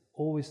is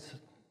always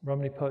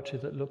Romani poetry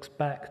that looks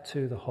back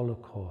to the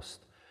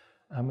Holocaust.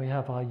 And we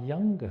have our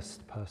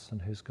youngest person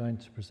who's going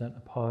to present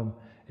a poem.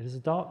 It is a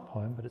dark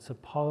poem, but it's a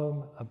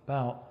poem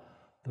about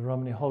the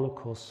Romani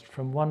Holocaust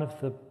from one of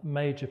the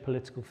major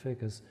political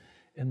figures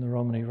in the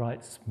Romani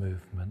rights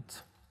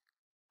movement.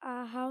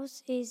 Our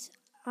house is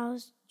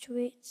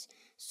Auschwitz,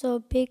 so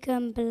big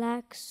and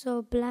black,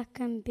 so black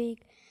and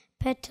big.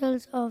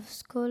 Petals of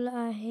skull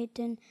are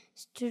hidden,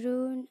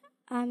 strewn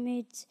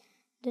amidst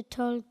the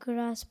tall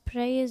grass.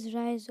 Prayers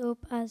rise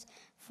up as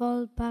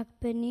fall back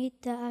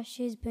beneath the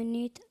ashes,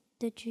 beneath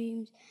the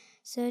dreams,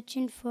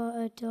 searching for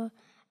a door,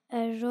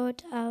 a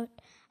road out.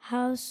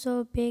 House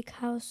so big,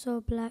 house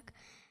so black,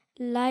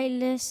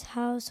 lightless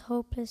house,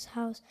 hopeless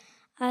house.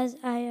 As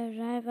I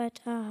arrive at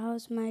our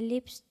house, my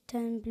lips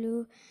turn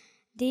blue.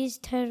 These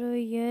terror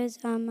years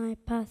are my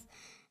path.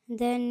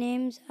 Their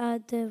names are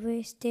the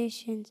way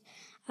stations.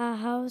 Our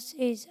house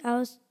is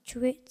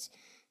Auschwitz,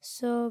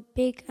 so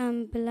big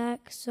and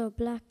black, so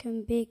black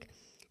and big.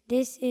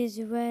 This is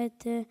where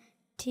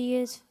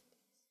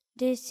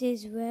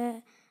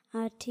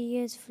our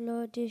tears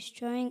flow,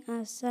 destroying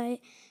our sight.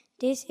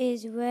 This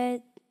is where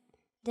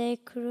they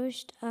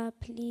crushed our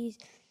pleas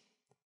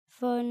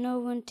for no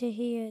one to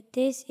hear.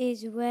 This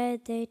is where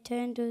they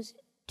turned us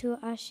to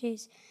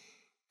ashes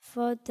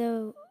for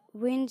the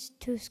winds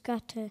to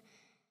scatter.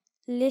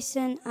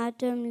 Listen,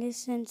 Adam,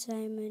 listen,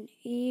 Simon,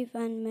 Eve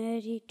and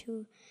Mary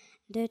too,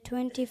 the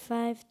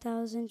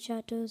 25,000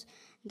 shadows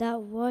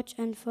that watch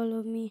and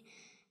follow me.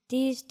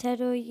 These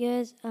terror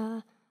years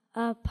are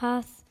our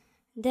path.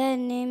 Their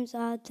names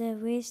are the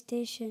way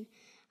station.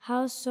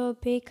 House so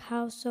big,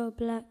 house so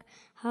black,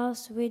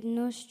 house with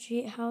no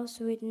street, house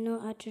with no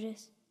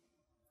address.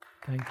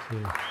 Thank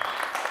you.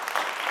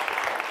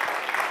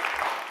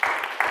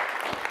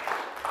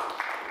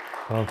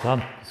 Well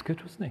done. It's good,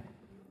 wasn't it?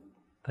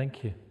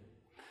 Thank you.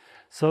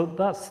 So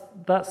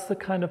that's the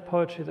kind of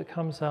poetry that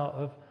comes out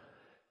of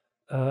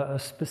a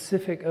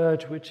specific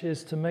urge, which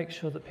is to make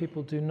sure that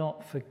people do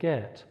not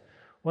forget.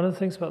 One of the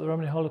things about the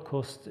Romani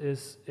Holocaust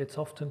is it's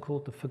often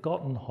called the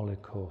forgotten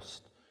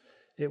Holocaust.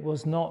 It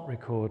was not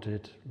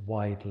recorded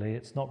widely,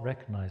 it's not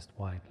recognized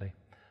widely.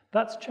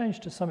 That's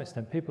changed to some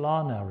extent. People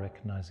are now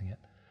recognizing it.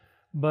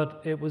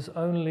 But it was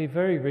only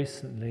very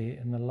recently,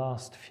 in the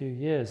last few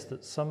years,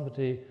 that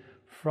somebody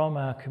from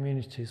our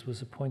communities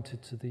was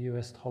appointed to the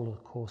US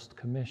Holocaust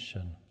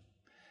Commission.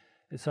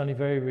 It's only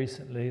very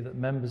recently that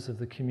members of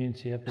the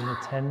community have been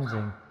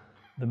attending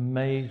the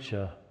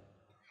major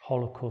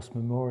Holocaust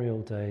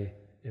Memorial Day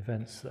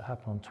events that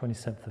happen on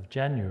 27th of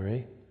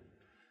January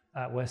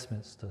at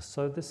Westminster.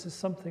 So this is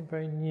something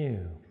very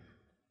new.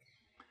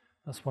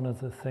 That's one of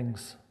the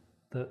things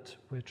that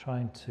we're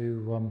trying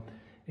to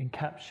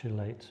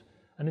encapsulate.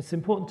 And it's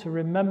important to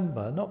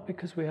remember, not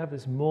because we have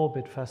this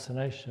morbid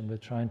fascination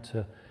with trying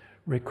to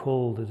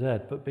recall the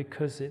dead, but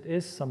because it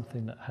is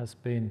something that has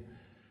been,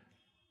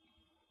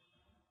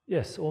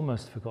 yes,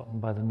 almost forgotten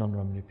by the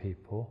non-Romani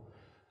people,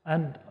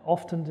 and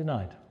often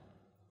denied.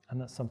 And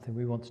that's something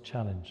we want to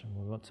challenge,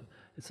 and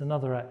it's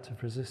another act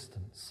of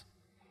resistance.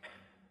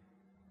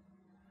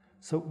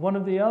 So one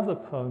of the other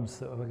poems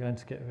that we're going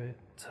to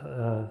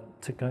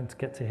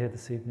get to hear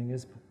this evening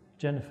is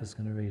Jennifer's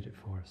going to read it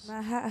for us.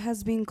 My heart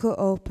has been cut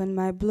open,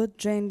 my blood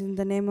drained in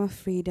the name of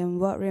freedom.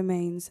 What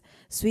remains?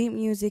 Sweet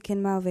music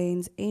in my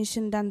veins,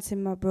 ancient dance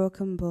in my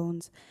broken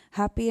bones.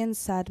 Happy and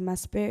sad, my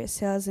spirit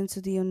sails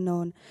into the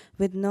unknown,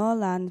 with no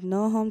land,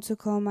 no home to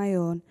call my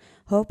own.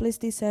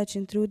 Hopelessly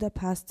searching through the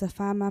past to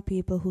find my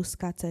people who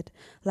scattered,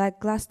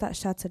 like glass that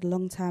shattered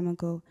long time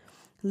ago.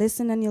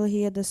 Listen and you'll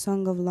hear the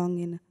song of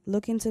longing.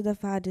 Look into the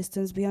far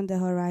distance beyond the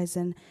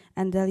horizon,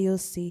 and there you'll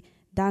see,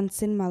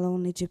 dancing my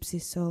lonely gypsy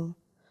soul.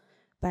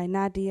 By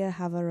Nadia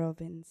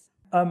Hava-Robbins.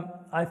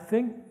 I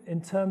think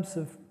in terms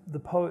of the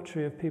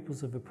poetry of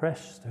peoples of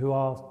oppressed who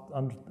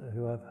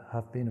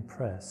have been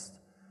oppressed,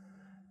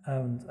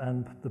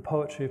 and the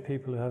poetry of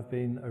people who have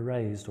been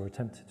erased or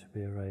attempted to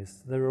be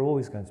erased, there are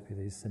always going to be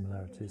these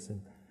similarities in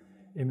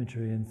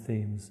imagery and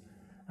themes,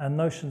 and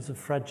notions of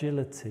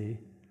fragility,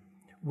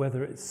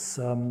 whether it's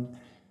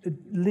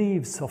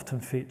leaves often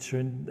feature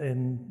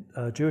in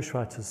Jewish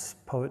writers'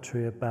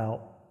 poetry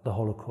about the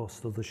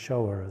Holocaust, or the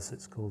Shoah as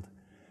it's called.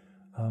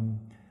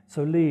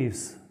 So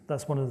leaves,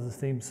 that's one of the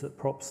themes that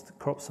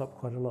crops up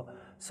quite a lot.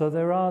 So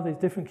there are these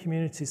different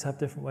communities have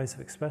different ways of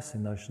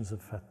expressing notions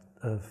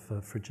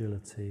of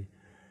fragility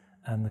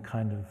and the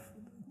kind of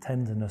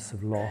tenderness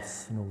of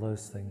loss and all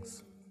those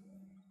things.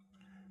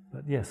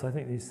 But yes, I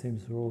think these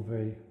themes are all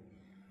very,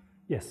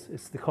 yes,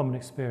 it's the common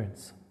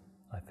experience,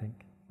 I think,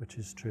 which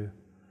is true.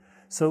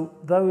 So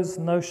those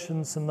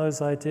notions and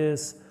those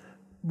ideas,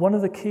 one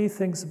of the key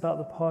things about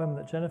the poem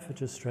that Jennifer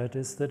just read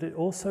is that it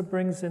also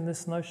brings in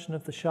this notion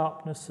of the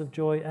sharpness of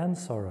joy and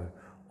sorrow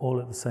all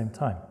at the same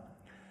time.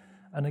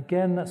 And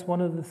again, that's one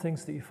of the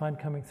things that you find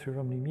coming through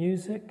Romani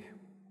music.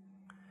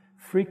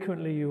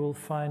 Frequently you will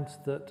find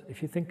that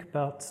if you think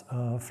about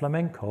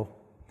flamenco,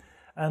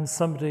 and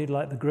somebody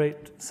like the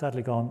great,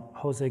 sadly gone,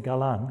 Jose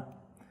Galan,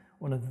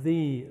 one of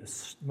the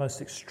most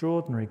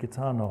extraordinary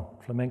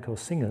Gitano flamenco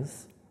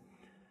singers,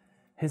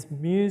 his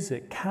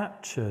music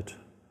captured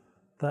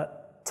that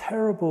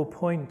terrible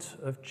point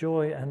of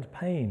joy and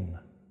pain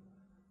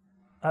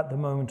at the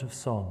moment of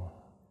song.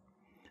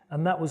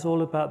 And that was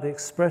all about the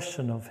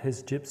expression of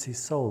his gypsy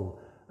soul,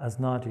 as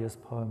Nadia's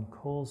poem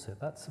calls it.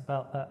 That's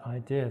about that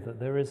idea that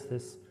there is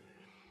this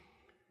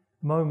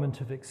moment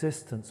of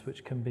existence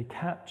which can be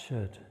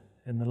captured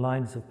in the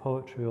lines of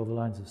poetry or the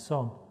lines of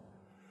song,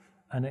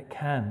 and it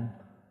can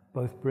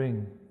both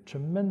bring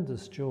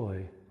tremendous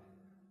joy,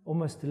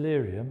 almost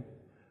delirium,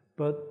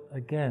 but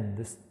again,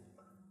 this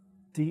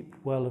deep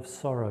well of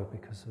sorrow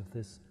because of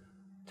this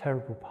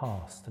terrible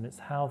past, and it's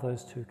how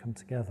those two come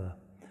together.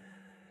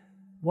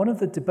 One of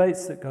the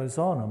debates that goes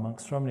on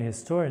amongst Romani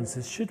historians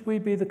is, should we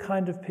be the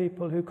kind of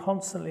people who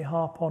constantly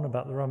harp on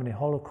about the Romani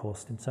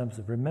Holocaust in terms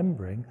of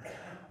remembering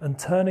and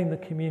turning the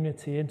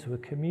community into a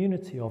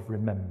community of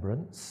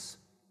remembrance?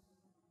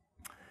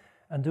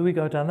 And do we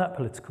go down that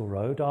political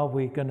road? Are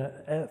we going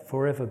to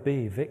forever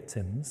be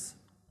victims?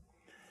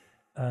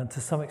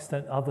 To some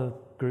extent, other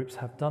groups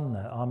have done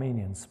that.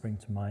 Armenians spring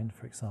to mind,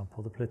 for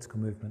example, the political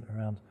movement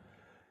around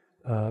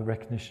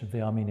recognition of the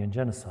Armenian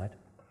genocide.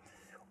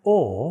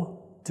 Or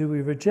do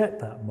we reject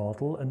that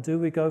model, and do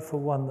we go for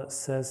one that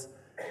says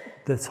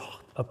this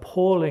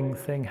appalling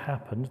thing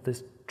happened,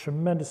 this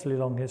tremendously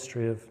long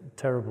history of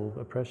terrible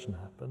oppression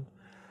happened,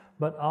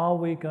 but are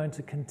we going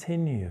to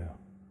continue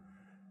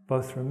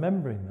both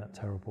remembering that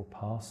terrible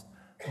past,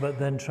 but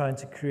then trying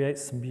to create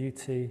some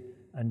beauty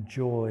and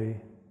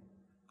joy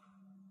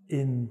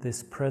in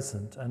this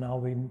present? And are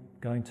we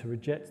going to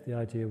reject the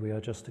idea we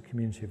are just a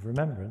community of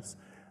remembrance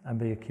and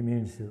be a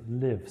community that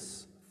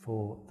lives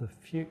for the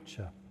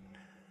future?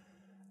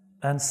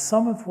 And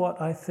some of what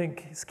I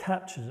think is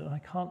captured, and I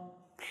can't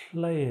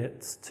play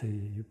it to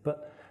you,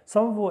 but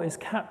some of what is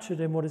captured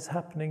in what is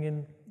happening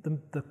in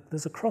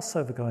there's a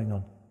crossover going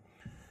on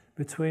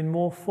between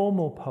more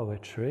formal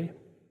poetry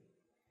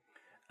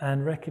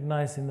and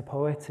recognizing the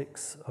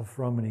poetics of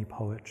Romani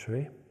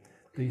poetry,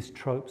 these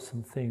tropes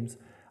and themes,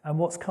 and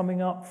what's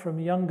coming up from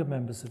younger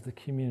members of the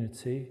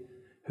community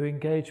who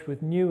engage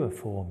with newer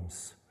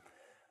forms.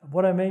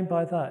 What I mean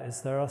by that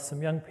is there are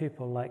some young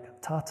people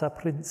like Tata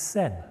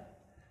Prinsen,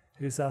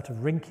 who's out of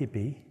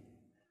Rinkeby,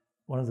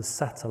 one of the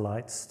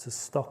satellites to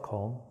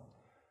Stockholm.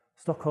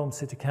 Stockholm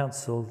City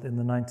Council in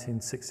the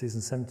 1960s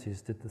and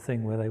 70s did the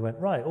thing where they went,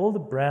 right, all the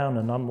brown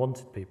and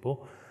unwanted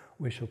people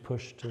we shall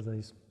push to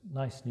these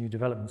nice new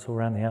developments all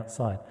around the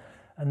outside.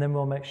 And then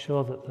we'll make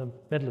sure that the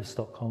middle of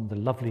Stockholm, the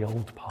lovely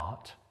old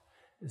part,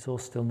 is all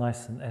still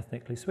nice and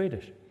ethnically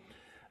Swedish.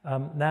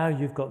 Now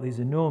you've got these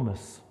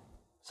enormous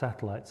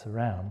satellites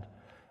around,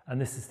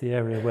 and this is the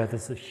area where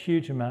there's a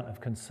huge amount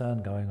of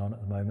concern going on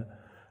at the moment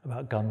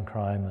about gun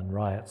crime and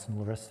riots and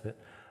all the rest of it,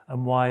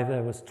 and why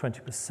there was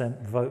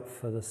 20% vote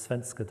for the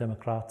Svenska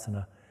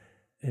Demokraterna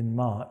in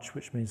March,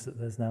 which means that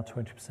there's now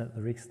 20% of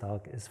the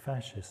Riksdag is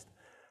fascist.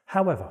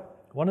 However,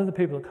 one of the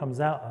people that comes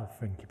out of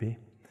Rinkeby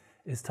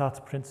is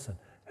Tata Prinsen,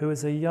 who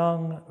is a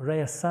young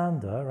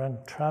resande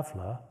and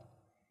traveller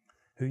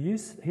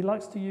he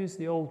likes to use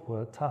the old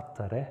word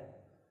tatare,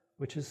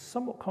 which is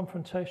somewhat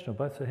confrontational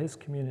both for his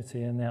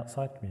community and the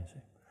outside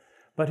community.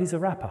 But he's a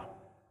rapper,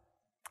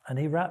 and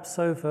he raps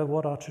over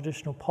what are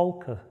traditional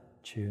polka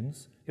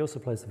tunes. He also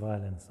plays the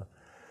violin and stuff.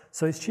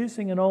 So he's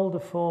choosing an older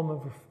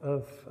form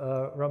of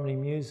Romani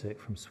music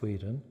from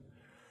Sweden,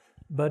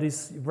 but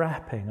he's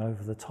rapping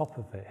over the top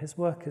of it. His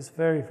work is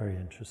very, very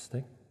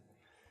interesting,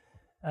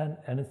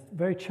 and it's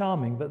very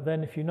charming, but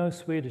then if you know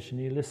Swedish and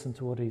you listen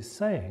to what he's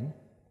saying,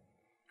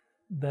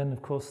 then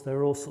of course there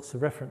are all sorts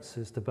of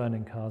references to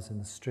burning cars in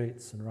the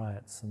streets and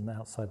riots and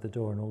outside the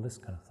door and all this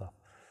kind of stuff.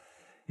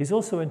 He's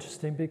also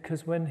interesting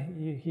because when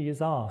he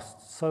is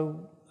asked,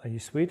 so are you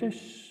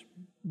Swedish?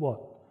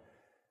 What?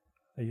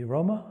 Are you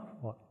Roma?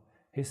 What?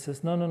 He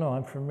says, no,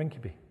 I'm from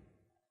Rinkeby.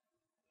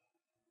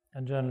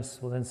 And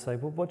journalists will then say,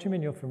 well, what do you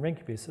mean you're from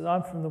Rinkeby? He says,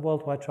 I'm from the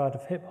worldwide tribe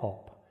of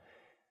hip-hop.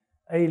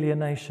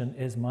 Alienation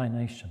is my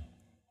nation.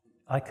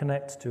 I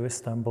connect to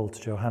Istanbul,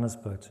 to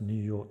Johannesburg, to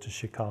New York, to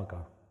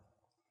Chicago.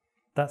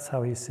 That's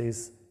how he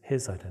sees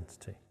his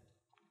identity.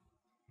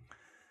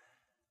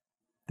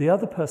 The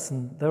other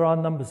person, there are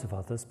numbers of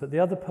others, but the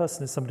other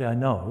person is somebody I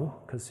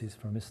know, because he's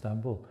from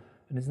Istanbul,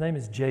 and his name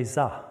is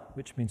Ceza,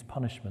 which means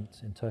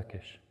punishment in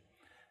Turkish.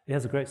 He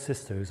has a great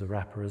sister who's a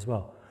rapper as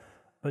well.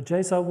 But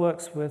Ceza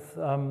works with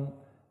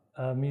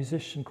a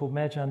musician called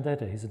Mercan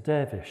Dede. He's a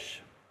dervish,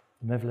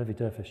 a Mevlevi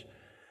dervish,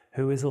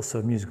 who is also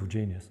a musical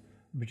genius.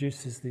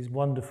 Produces these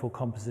wonderful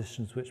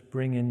compositions which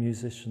bring in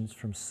musicians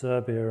from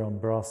Serbia on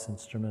brass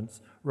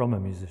instruments,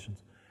 Roma musicians,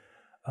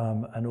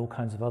 and all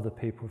kinds of other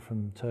people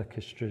from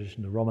Turkish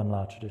tradition, the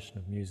Romanlar tradition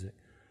of music.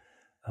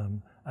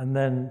 And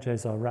then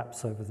Ceza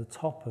raps over the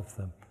top of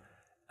them.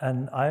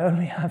 And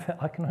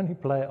I can only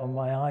play it on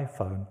my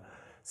iPhone,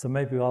 so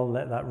maybe I'll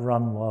let that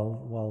run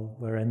while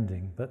we're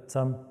ending. But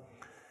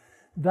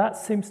that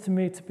seems to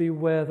me to be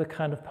where the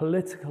kind of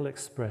political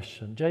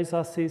expression,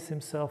 Ceza sees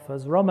himself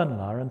as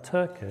Romanlar and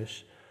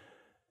Turkish.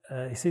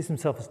 He sees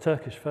himself as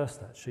Turkish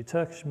first, actually,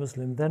 Turkish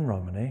Muslim, then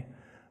Romani.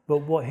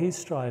 But what he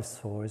strives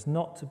for is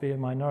not to be a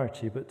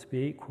minority, but to be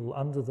equal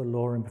under the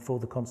law and before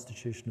the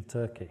constitution of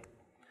Turkey.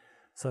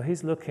 So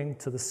he's looking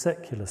to the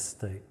secular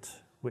state,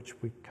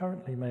 which we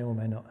currently may or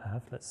may not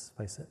have, let's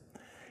face it.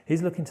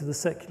 He's looking to the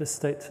secular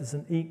state as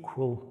an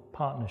equal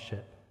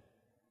partnership.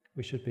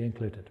 We should be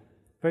included.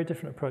 Very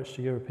different approach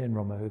to European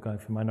Roma who are going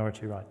for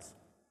minority rights.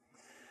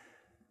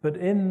 But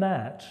in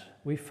that,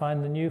 we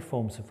find the new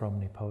forms of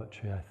Romani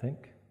poetry, I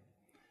think.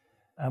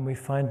 And we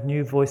find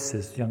new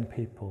voices, young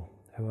people,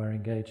 who are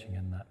engaging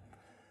in that.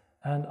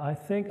 And I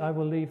think I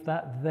will leave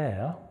that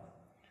there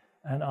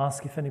and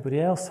ask if anybody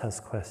else has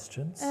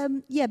questions.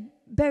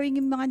 Bearing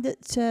in mind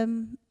that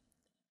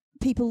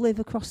people live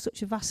across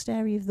such a vast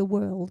area of the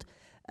world,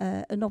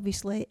 and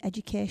obviously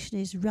education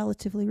is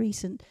relatively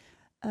recent.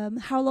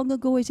 How long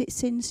ago is it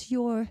since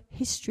your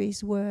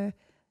histories were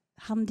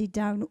handed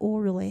down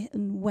orally,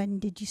 and when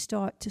did you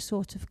start to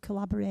sort of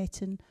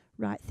collaborate and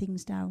write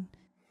things down?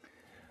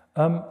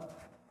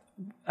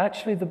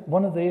 Actually,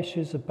 one of the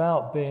issues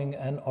about being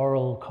an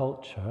oral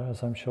culture,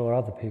 as I'm sure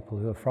other people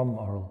who are from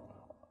oral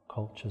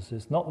cultures,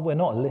 is we're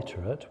not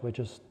illiterate, we're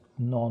just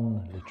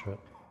non-literate,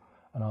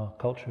 and our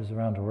culture is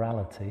around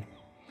orality,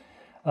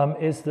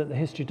 is that the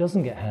history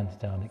doesn't get handed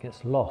down, it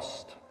gets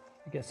lost,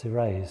 it gets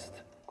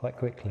erased quite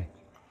quickly.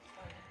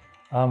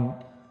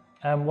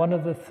 And one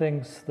of the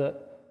things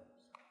that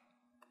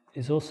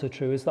is also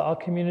true is that our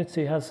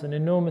community has an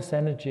enormous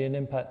energy and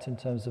impact in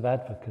terms of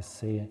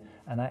advocacy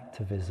and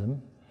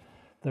activism.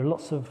 There are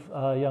lots of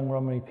young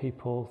Romani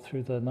people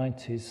through the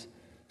 90s,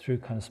 through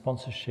kind of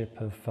sponsorship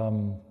of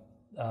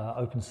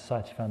Open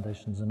Society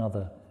Foundations and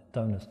other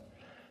donors,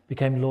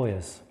 became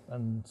lawyers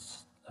and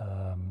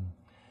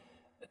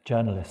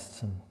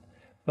journalists.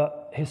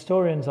 But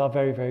historians are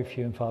very, very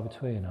few and far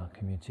between in our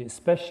community,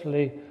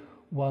 especially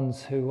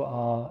ones who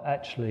are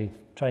actually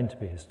trained to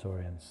be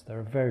historians. There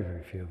are very,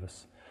 very few of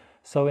us.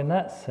 So in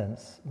that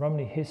sense,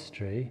 Romani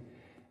history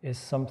is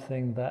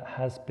something that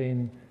has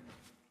been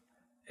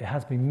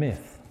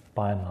myth,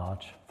 by and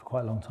large, for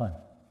quite a long time.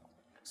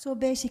 So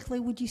basically,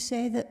 would you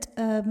say that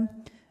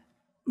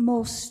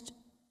most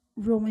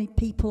Romani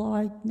people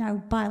are now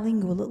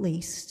bilingual, at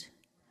least?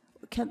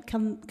 Can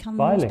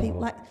most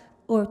people,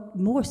 or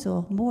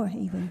more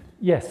even?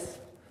 Yes.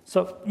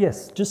 So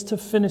yes, just to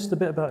finish the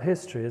bit about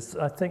history, is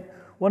I think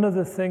one of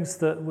the things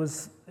that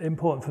was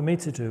important for me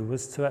to do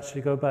was to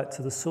actually go back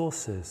to the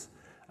sources.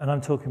 And I'm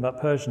talking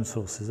about Persian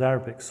sources,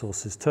 Arabic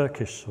sources,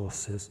 Turkish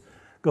sources,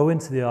 go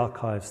into the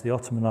archives, the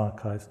Ottoman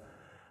archives.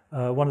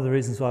 One of the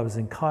reasons why I was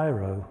in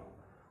Cairo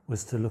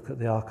was to look at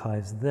the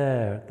archives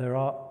there.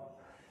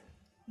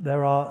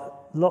 There are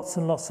lots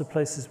and lots of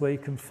places where you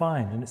can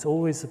find, and it's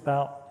always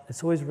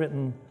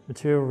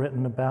material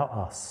written about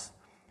us,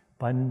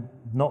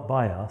 not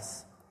by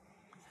us.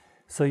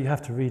 So you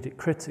have to read it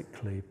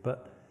critically,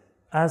 but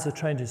as a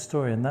trained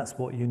historian, that's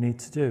what you need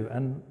to do.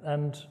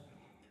 And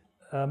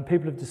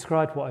people have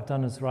described what I've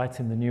done as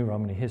writing the new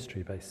Romani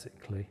history,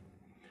 basically.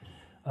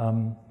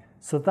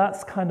 So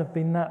that's kind of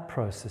been that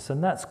process,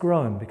 and that's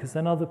grown because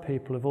then other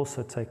people have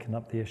also taken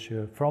up the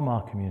issue from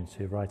our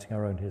community of writing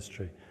our own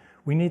history.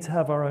 We need to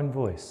have our own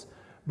voice,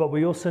 but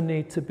we also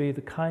need to be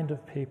the kind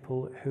of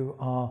people who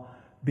are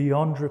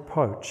beyond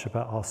reproach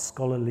about our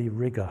scholarly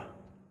rigour.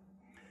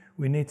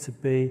 We need to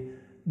be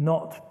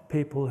not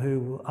people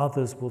who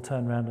others will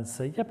turn around and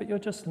say, yeah, but you're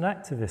just an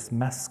activist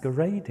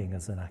masquerading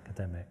as an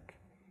academic.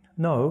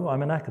 No,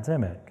 I'm an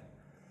academic.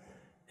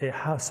 It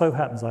so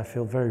happens I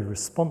feel very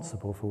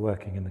responsible for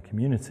working in the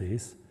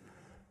communities,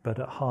 but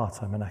at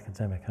heart I'm an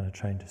academic and a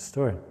trained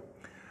historian.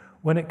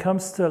 When it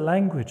comes to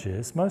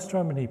languages, most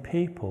Romani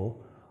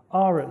people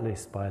are at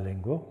least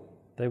bilingual.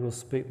 They will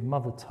speak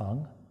mother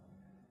tongue,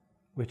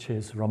 which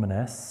is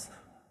Romanes.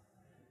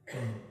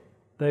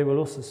 They will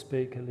also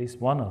speak at least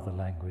one other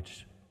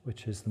language,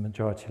 which is the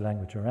majority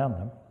language around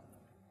them.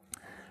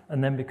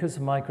 And then because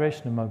of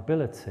migration and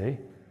mobility,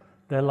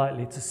 they're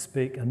likely to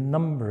speak a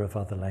number of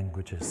other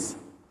languages.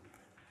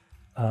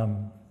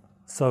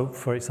 So,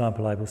 for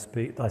example, I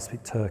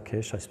speak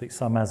Turkish, I speak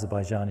some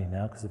Azerbaijani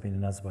now, because I've been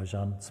in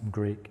Azerbaijan, some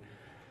Greek,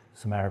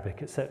 some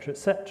Arabic, etc.,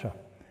 etc.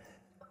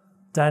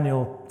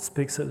 Daniel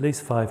speaks at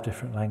least 5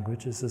 different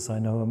languages, as I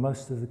know, and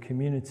most of the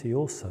community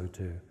also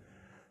do.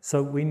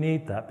 So we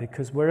need that,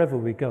 because wherever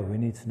we go, we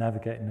need to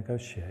navigate and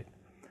negotiate.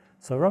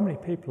 So Romani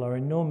people are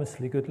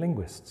enormously good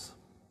linguists.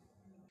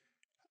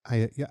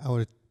 I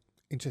was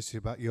interested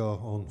about your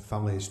own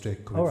family history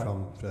coming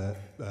from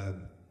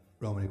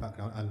Romani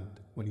background, and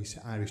when you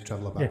say Irish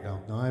Traveller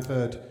background. Yeah. Now I've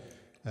heard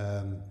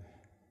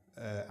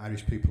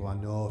Irish people I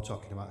know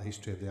talking about the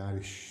history of the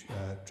Irish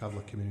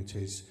traveller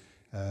communities,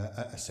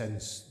 a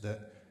sense that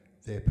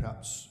they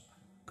perhaps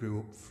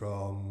grew up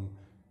from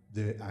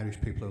the Irish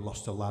people who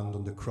lost their land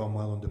under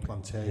Cromwell, under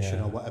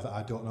plantation or whatever,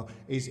 I don't know.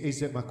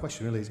 Is it, my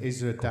question really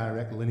is there a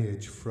direct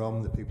lineage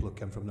from the people who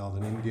came from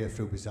northern India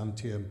through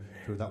Byzantium,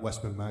 through that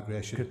westward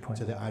migration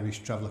to the Irish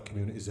traveller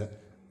communities that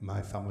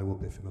my family will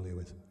be familiar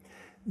with?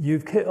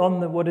 You've hit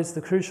on what is the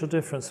crucial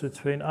difference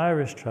between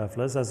Irish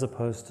travellers as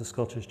opposed to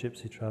Scottish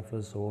Gypsy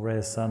travellers or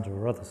Reyes Sander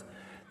or others.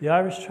 The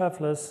Irish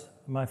travellers,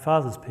 my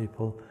father's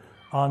people,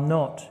 are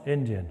not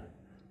Indian,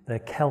 they're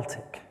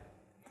Celtic.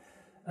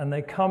 And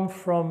they come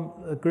from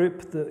a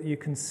group that you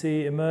can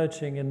see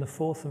emerging in the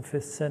 4th and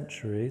 5th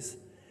centuries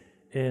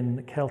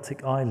in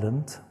Celtic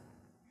Ireland.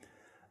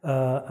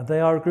 They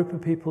are a group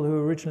of people who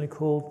were originally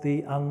called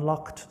the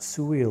Unlocked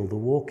Suil, the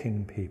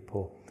walking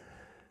people.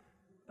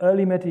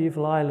 Early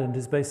medieval Ireland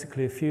is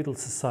basically a feudal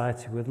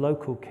society with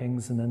local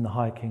kings and then the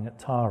High King at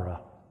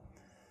Tara.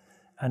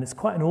 And it's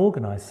quite an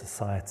organised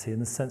society in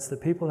the sense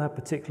that people have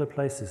particular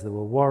places. There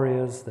were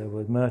warriors, there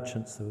were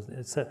merchants, there was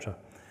etc.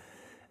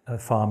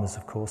 Farmers,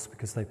 of course,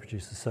 because they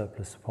produce a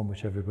surplus upon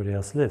which everybody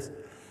else lives.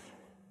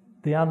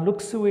 The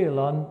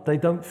Anluksuilan, they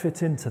don't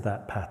fit into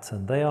that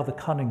pattern. They are the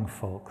cunning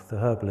folk, the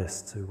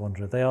herbalists who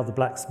wander. They are the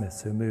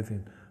blacksmiths who are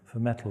moving for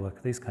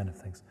metalwork, these kind of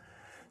things.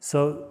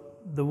 So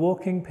the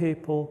walking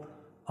people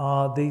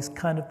are these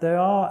kind of, there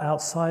are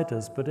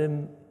outsiders, but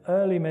in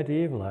early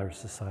medieval Irish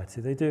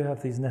society, they do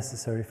have these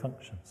necessary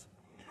functions.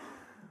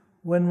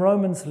 When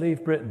Romans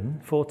leave Britain,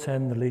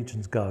 410 the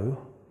legions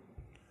go,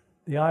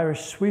 the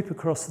Irish sweep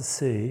across the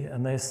sea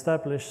and they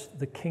establish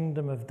the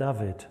Kingdom of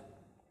David.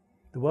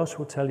 The Welsh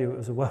will tell you it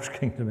was a Welsh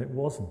kingdom. It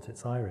wasn't,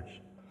 it's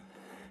Irish.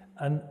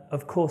 And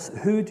of course,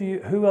 who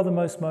are the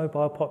most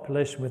mobile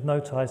population with no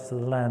ties to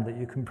the land that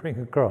you can bring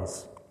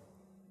across?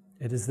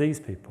 It is these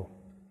people.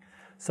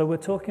 So we're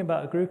talking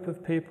about a group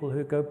of people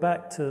who go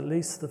back to at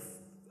least the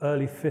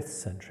early 5th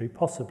century,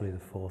 possibly the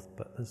 4th,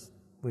 but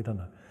we don't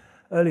know.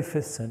 Early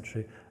 5th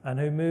century, and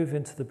who move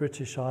into the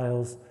British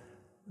Isles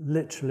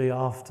literally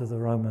after the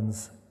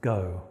Romans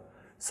go.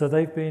 So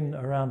they've been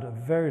around a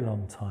very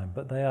long time,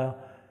 but they are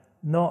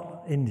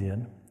not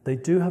Indian. They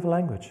do have a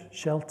language,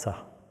 Shelta,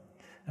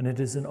 and it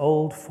is an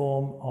old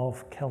form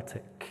of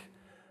Celtic.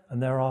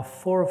 And there are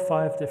 4 or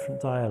 5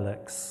 different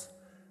dialects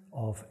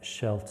of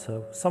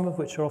Shelta, some of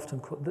which are often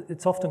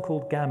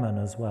called gammon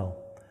as well,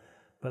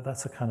 but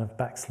that's a kind of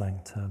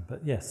backslang term.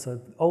 But yes,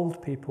 so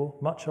old people,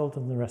 much older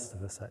than the rest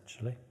of us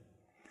actually.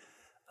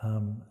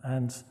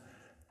 And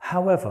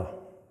however,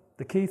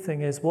 the key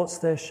thing is, what's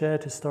their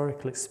shared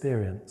historical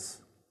experience?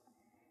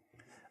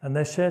 And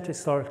their shared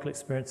historical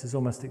experience is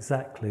almost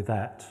exactly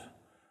that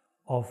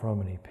of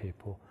Romani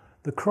people.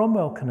 The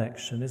Cromwell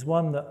connection is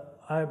one that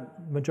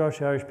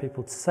majority Irish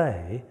people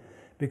say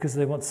because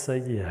they want to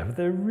say, yeah, but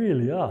they're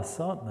really us,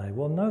 aren't they?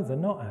 Well, no, they're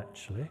not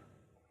actually.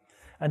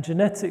 And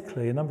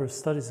genetically, a number of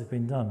studies have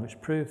been done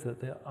which prove that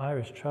the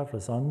Irish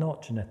travellers are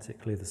not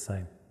genetically the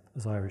same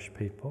as Irish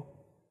people.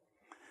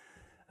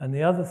 And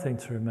the other thing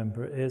to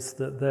remember is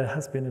that there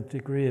has been a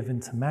degree of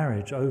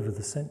intermarriage over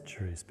the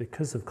centuries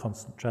because of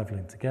constant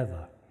travelling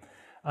together.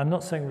 I'm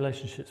not saying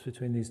relationships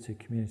between these two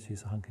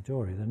communities are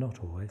hunky-dory, they're not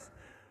always,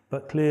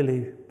 but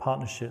clearly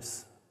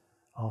partnerships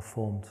are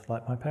formed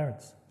like my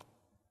parents.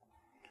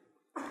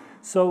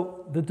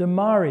 So the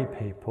Damari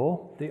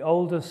people, the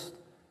oldest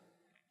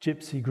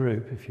gypsy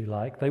group, if you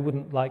like, they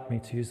wouldn't like me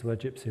to use the word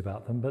gypsy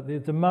about them, but the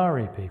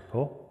Damari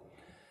people,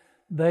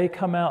 they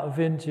come out of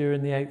India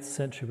in the 8th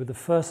century with the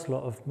first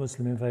lot of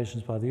Muslim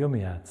invasions by the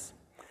Umayyads.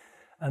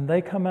 And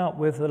they come out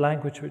with a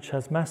language which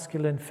has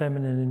masculine,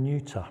 feminine and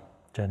neuter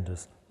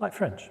genders, like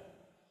French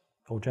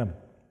or German.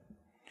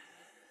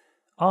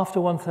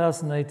 After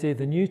 1000 AD,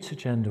 the neuter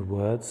gender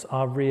words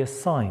are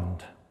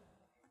reassigned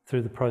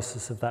through the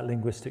process of that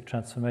linguistic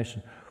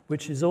transformation,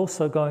 which is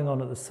also going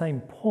on at the same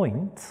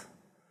point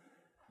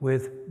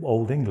with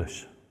Old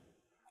English.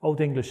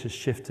 Old English is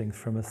shifting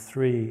from a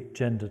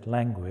 3-gendered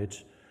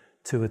language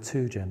to a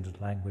 2-gendered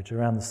language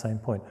around the same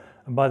point.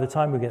 And by the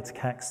time we get to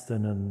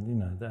Caxton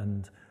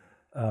and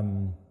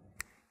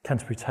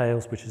Canterbury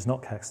Tales, which is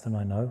not Caxton,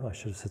 I know, I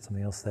should have said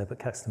something else there, but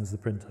Caxton was the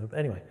printer. But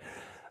anyway,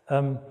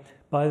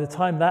 by the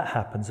time that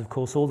happens, of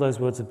course, all those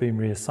words have been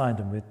reassigned,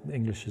 and with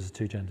English is a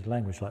 2-gendered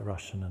language like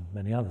Russian and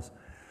many others.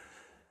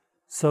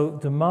 So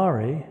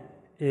Damari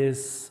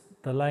is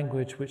the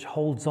language which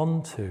holds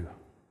on to.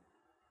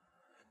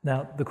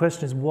 Now, the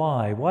question is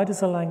why? Why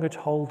does a language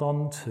hold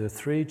on to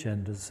 3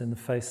 genders in the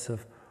face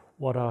of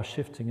what are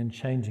shifting and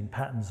changing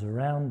patterns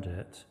around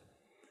it?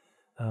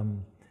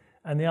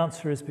 And the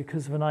answer is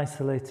because of an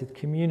isolated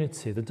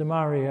community. The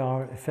Damari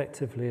are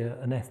effectively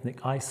an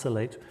ethnic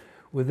isolate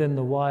within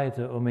the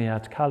wider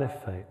Umayyad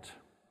Caliphate.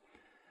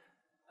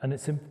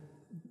 And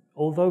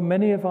although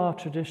many of our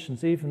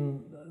traditions,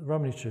 even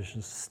Romani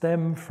traditions,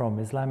 stem from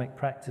Islamic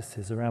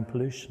practices around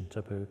pollution,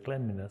 taboo,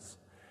 cleanliness,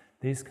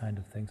 these kind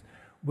of things,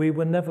 we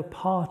were never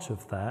part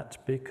of that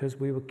because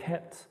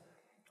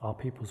our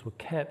peoples were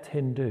kept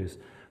Hindus.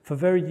 For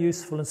very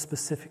useful and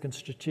specific and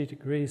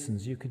strategic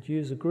reasons, you could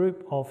use a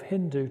group of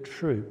Hindu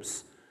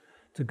troops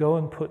to go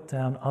and put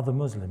down other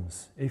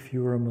Muslims if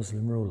you were a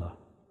Muslim ruler.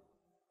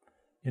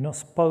 You're not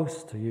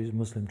supposed to use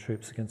Muslim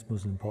troops against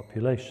Muslim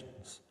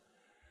populations.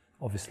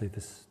 Obviously,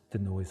 this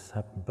didn't always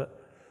happen, but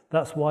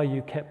that's why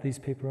you kept these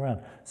people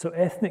around. So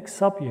ethnic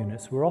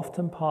subunits were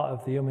often part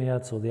of the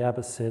Umayyads or the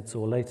Abbasids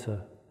or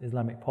later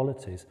Islamic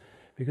polities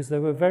because they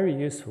were very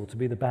useful to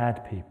be the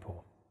bad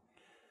people.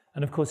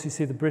 And of course, you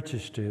see the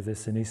British do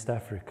this in East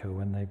Africa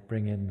when they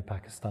bring in the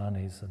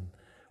Pakistanis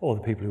or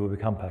the people who will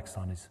become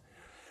Pakistanis.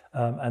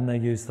 And they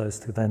use those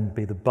to then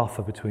be the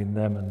buffer between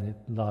them and the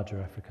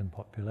larger African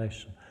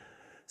population.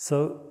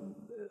 So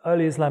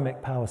early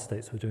Islamic power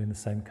states were doing the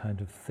same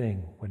kind of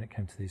thing when it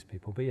came to these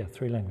people. But yeah,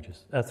 3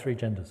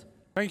 genders.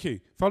 Thank you.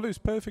 Follows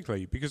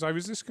perfectly, because I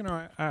was just going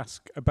to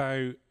ask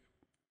about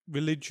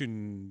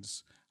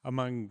religions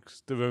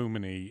amongst the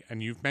Romani,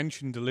 and you've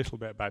mentioned a little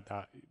bit about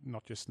that,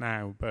 not just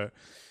now, but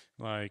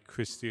like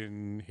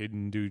Christian,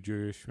 Hindu,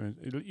 Jewish,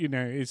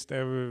 is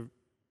there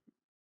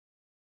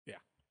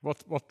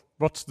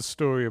What's the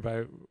story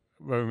about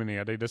Romani?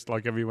 Are they just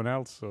like everyone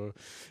else, or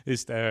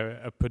is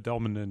there a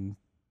predominant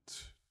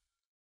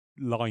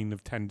line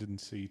of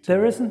tendency to...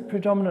 There isn't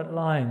predominant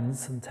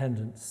lines and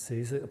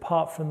tendencies,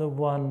 apart from the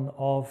one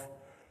of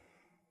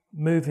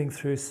moving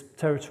through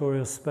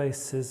territorial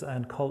spaces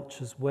and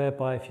cultures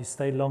whereby if you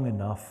stay long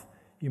enough,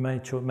 you may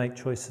make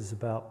choices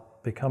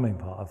about becoming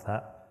part of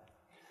that.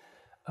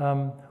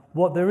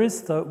 What there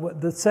is, though,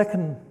 the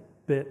second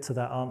bit to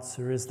that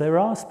answer is there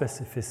are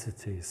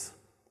specificities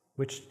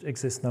which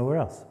exist nowhere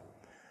else.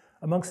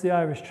 Amongst the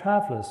Irish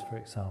Travellers, for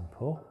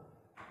example,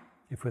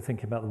 if we're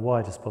thinking about the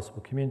widest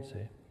possible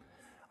community,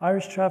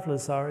 Irish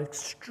Travellers are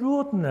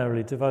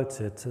extraordinarily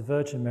devoted to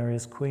Virgin Mary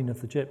as Queen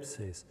of the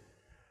Gypsies.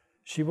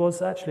 She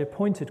was actually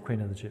appointed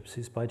Queen of the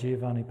Gypsies by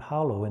Giovanni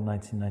Paolo in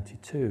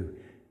 1992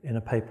 in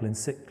a papal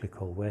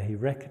encyclical where he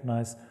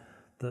recognised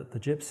that the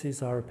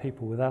Gypsies are a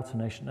people without a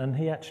nation, and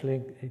he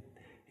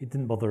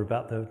didn't bother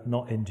about the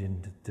not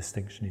Indian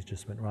distinction. He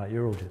just went, right,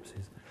 you're all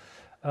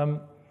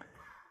Gypsies.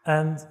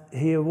 And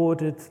he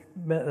awarded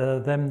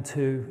them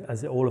to,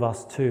 as all of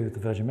us, to the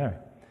Virgin Mary.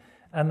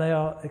 And they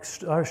are,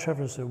 Irish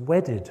Travellers are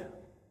wedded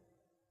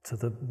to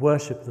the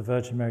worship of the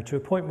Virgin Mary to a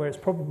point where it's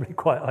probably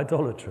quite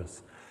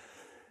idolatrous.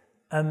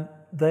 And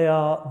they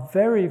are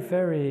very,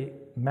 very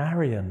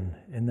Marian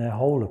in their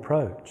whole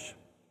approach.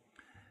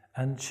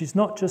 And she's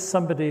not just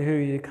somebody who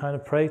you kind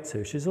of pray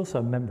to, she's also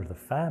a member of the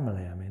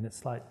family. I mean,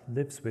 it's like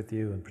lives with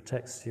you and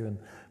protects you and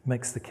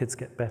makes the kids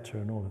get better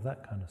and all of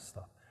that kind of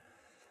stuff.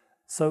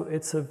 So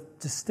it's a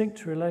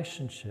distinct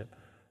relationship.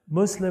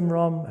 Muslim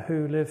Rom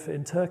who live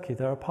in Turkey,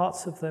 there are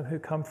parts of them who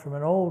come from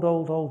an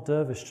old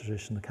dervish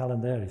tradition, the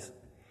Kalenderis.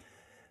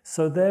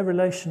 So their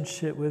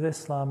relationship with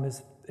Islam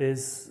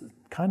is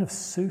kind of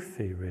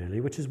Sufi,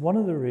 really, which is one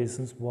of the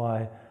reasons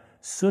why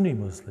Sunni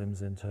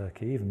Muslims in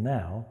Turkey, even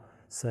now,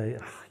 say,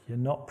 you're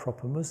not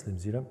proper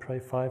Muslims, you don't pray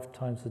 5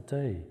 times a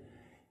day,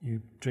 you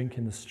drink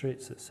in the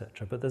streets,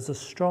 etc. But there's a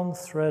strong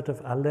thread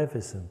of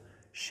Alevism,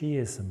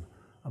 Shiism,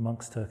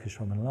 amongst Turkish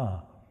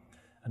Romanlar.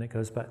 And it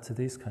goes back to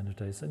these kind of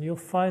days. And you'll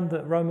find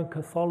that Roman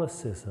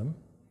Catholicism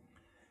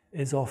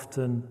is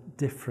often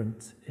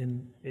different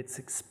in its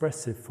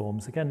expressive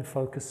forms, again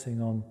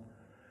focusing on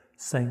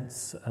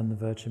saints and the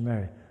Virgin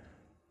Mary.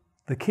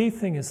 The key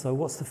thing is, though,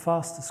 what's the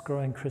fastest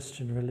growing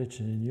Christian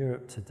religion in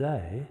Europe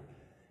today?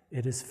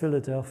 It is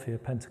Philadelphia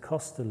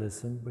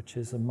Pentecostalism, which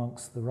is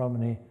amongst the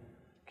Romani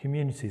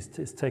communities.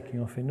 It's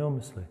taking off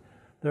enormously.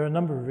 There are a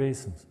number of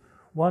reasons.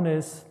 One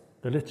is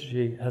the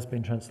liturgy has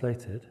been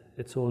translated.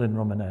 It's all in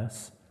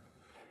Romanesque,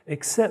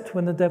 except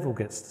when the devil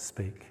gets to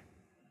speak.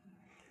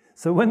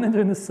 So when they're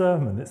doing the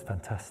sermon, it's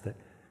fantastic.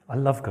 I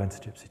love going to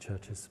gypsy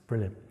churches,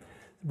 brilliant.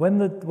 When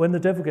the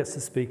devil gets to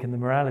speak in the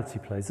morality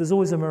plays, there's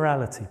always a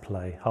morality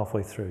play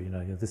halfway through. You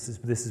know, this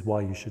is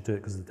why you should do it,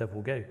 because the devil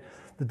will get you.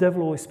 The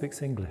devil always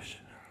speaks English,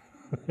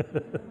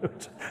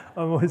 which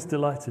I'm always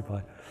delighted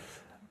by.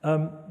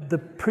 The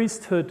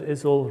priesthood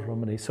is all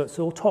Romani, so it's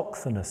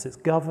autochthonous. It's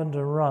governed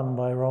and run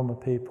by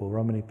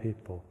Romani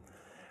people.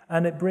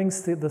 And it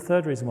brings the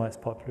third reason why it's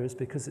popular is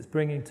because it's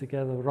bringing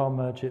together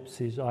Roma,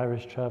 Gypsies,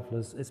 Irish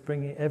Travellers. It's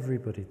bringing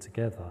everybody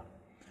together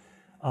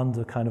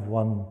under kind of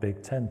one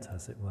big tent,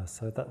 as it were.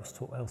 So that's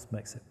what else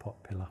makes it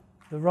popular.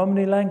 The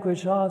Romani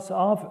languages,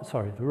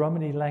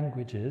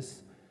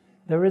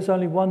 there is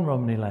only one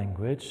Romani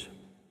language.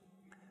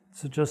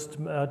 So just,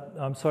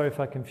 I'm sorry if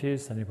I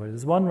confused anybody.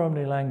 There's one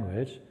Romani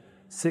language.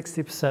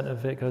 60%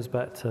 of it goes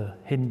back to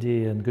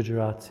Hindi and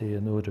Gujarati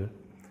and Urdu.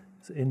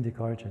 It's Indic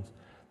origins.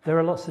 There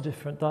are lots of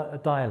different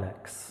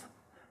dialects.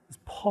 There's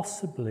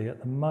possibly at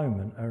the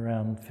moment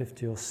around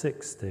 50 or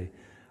 60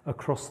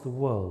 across the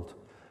world.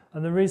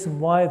 And the reason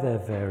why there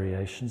are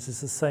variations is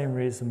the same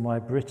reason why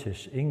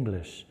British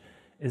English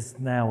is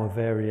now a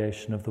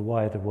variation of the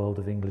wider world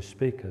of English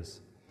speakers.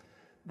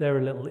 There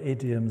are little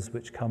idioms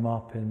which come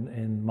up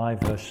in my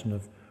version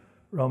of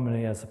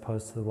Romani as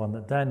opposed to the one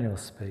that Daniel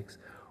speaks.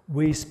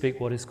 We speak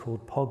what is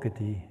called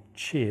Pogadi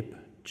Chib.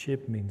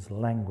 Chib means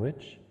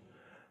language.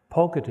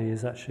 Pogadi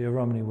is actually a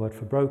Romani word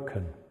for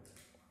broken.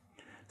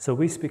 So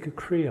we speak a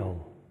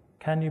Creole.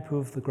 Can you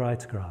prove the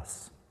grite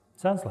grass?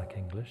 Sounds like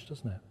English,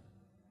 doesn't it?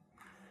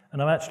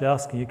 And I'm actually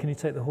asking you, can you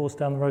take the horse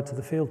down the road to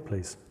the field,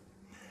 please?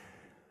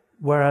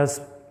 Whereas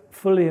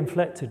fully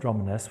inflected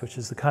Romanesque, which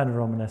is the kind of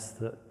Romanesque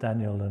that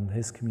Daniel and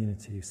his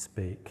community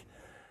speak,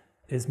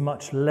 is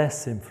much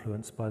less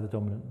influenced by the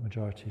dominant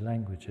majority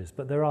languages,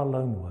 but there are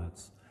loan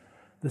words.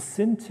 The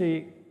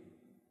Sinti,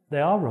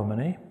 they are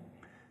Romani.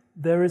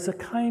 There is a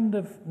kind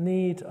of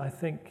need, I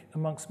think,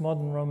 amongst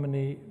modern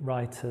Romani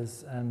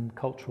writers and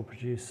cultural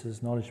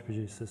producers, knowledge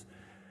producers,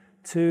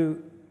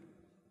 to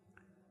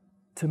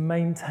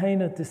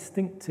maintain a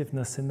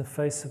distinctiveness in the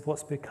face of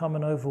what's become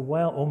an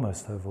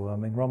almost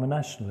overwhelming Roman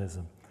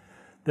nationalism.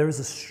 There is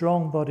a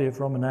strong body of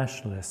Roman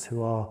nationalists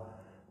who are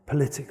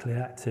politically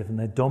active, and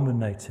they're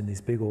dominating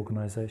these big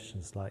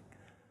organisations like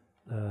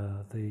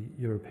the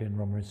European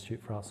Roma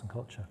Institute for Arts and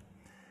Culture.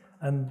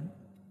 And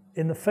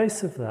in the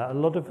face of that, a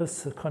lot of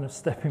us are kind of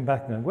stepping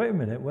back and going, wait a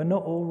minute, we're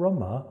not all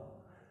Roma.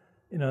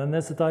 And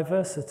there's a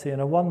diversity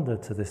and a wonder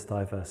to this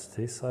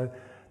diversity. So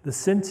the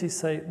Sinti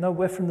say, no,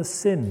 we're from the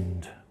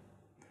Sind,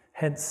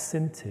 hence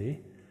Sinti,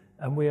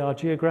 and we are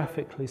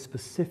geographically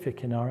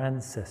specific in our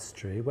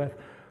ancestry.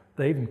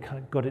 They even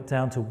got it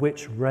down to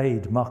which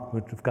raid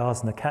Mahmud of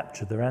Ghazni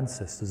captured their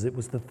ancestors. It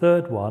was the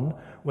third one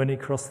when he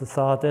crossed the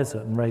Thar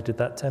Desert and raided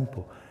that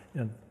temple.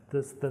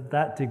 There's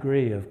that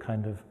degree of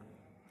kind of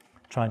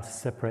trying to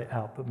separate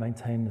out but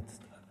maintain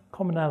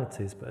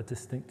commonalities but a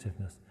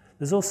distinctiveness.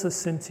 There's also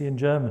Sinti in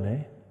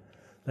Germany.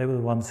 They were the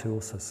ones who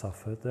also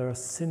suffered. There are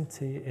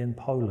Sinti in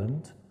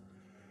Poland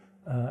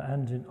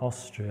and in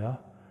Austria.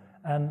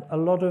 And a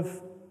lot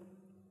of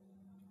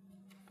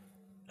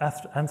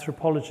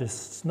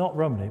anthropologists, not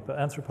Romani, but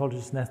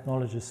anthropologists and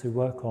ethnologists who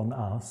work on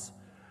us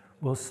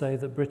will say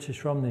that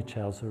British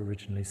Romani-Chals are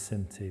originally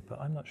Sinti, but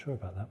I'm not sure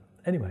about that.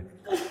 Anyway,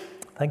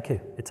 thank you.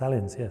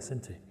 Italians, yeah,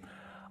 Sinti.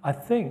 I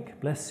think,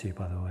 bless you,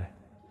 by the way,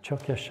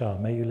 Chok Yashar,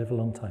 may you live a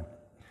long time.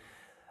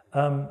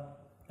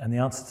 And the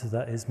answer to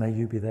that is, may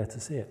you be there to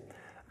see it.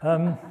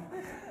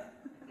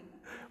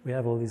 We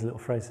have all these little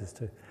phrases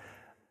too.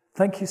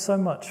 Thank you so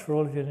much for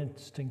all of your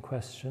interesting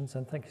questions,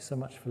 and thank you so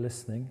much for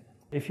listening.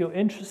 If you're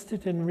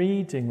interested in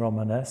reading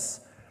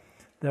Romanesque,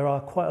 there are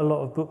quite a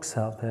lot of books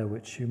out there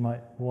which you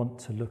might want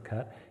to look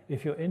at.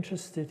 If you're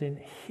interested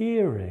in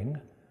hearing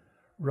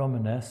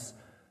Romanesque,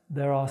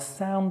 there are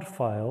sound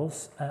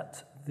files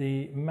at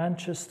the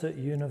Manchester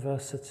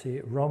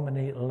University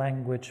Romani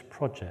Language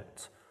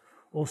Project.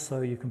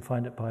 Also, you can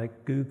find it by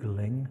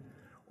Googling,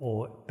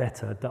 or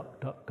better,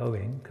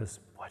 DuckDuckGoing, because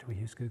why do we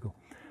use Google?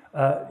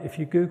 If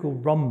you Google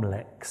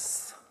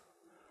Romlex,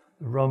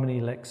 the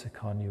Romani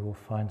lexicon, you will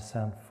find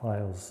sound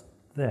files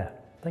there.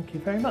 Thank you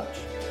very much.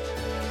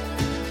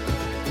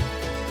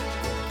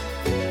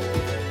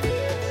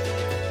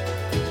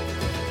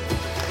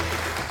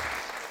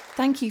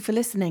 Thank you for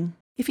listening.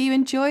 If you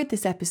enjoyed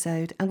this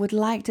episode and would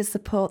like to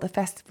support the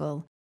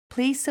festival,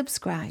 please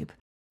subscribe,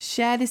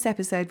 share this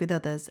episode with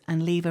others,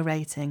 and leave a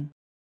rating.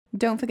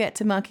 Don't forget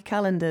to mark your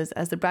calendars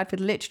as the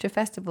Bradford Literature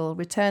Festival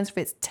returns for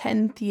its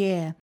 10th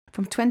year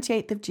from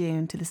 28th of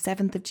June to the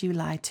 7th of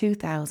July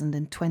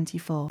 2024.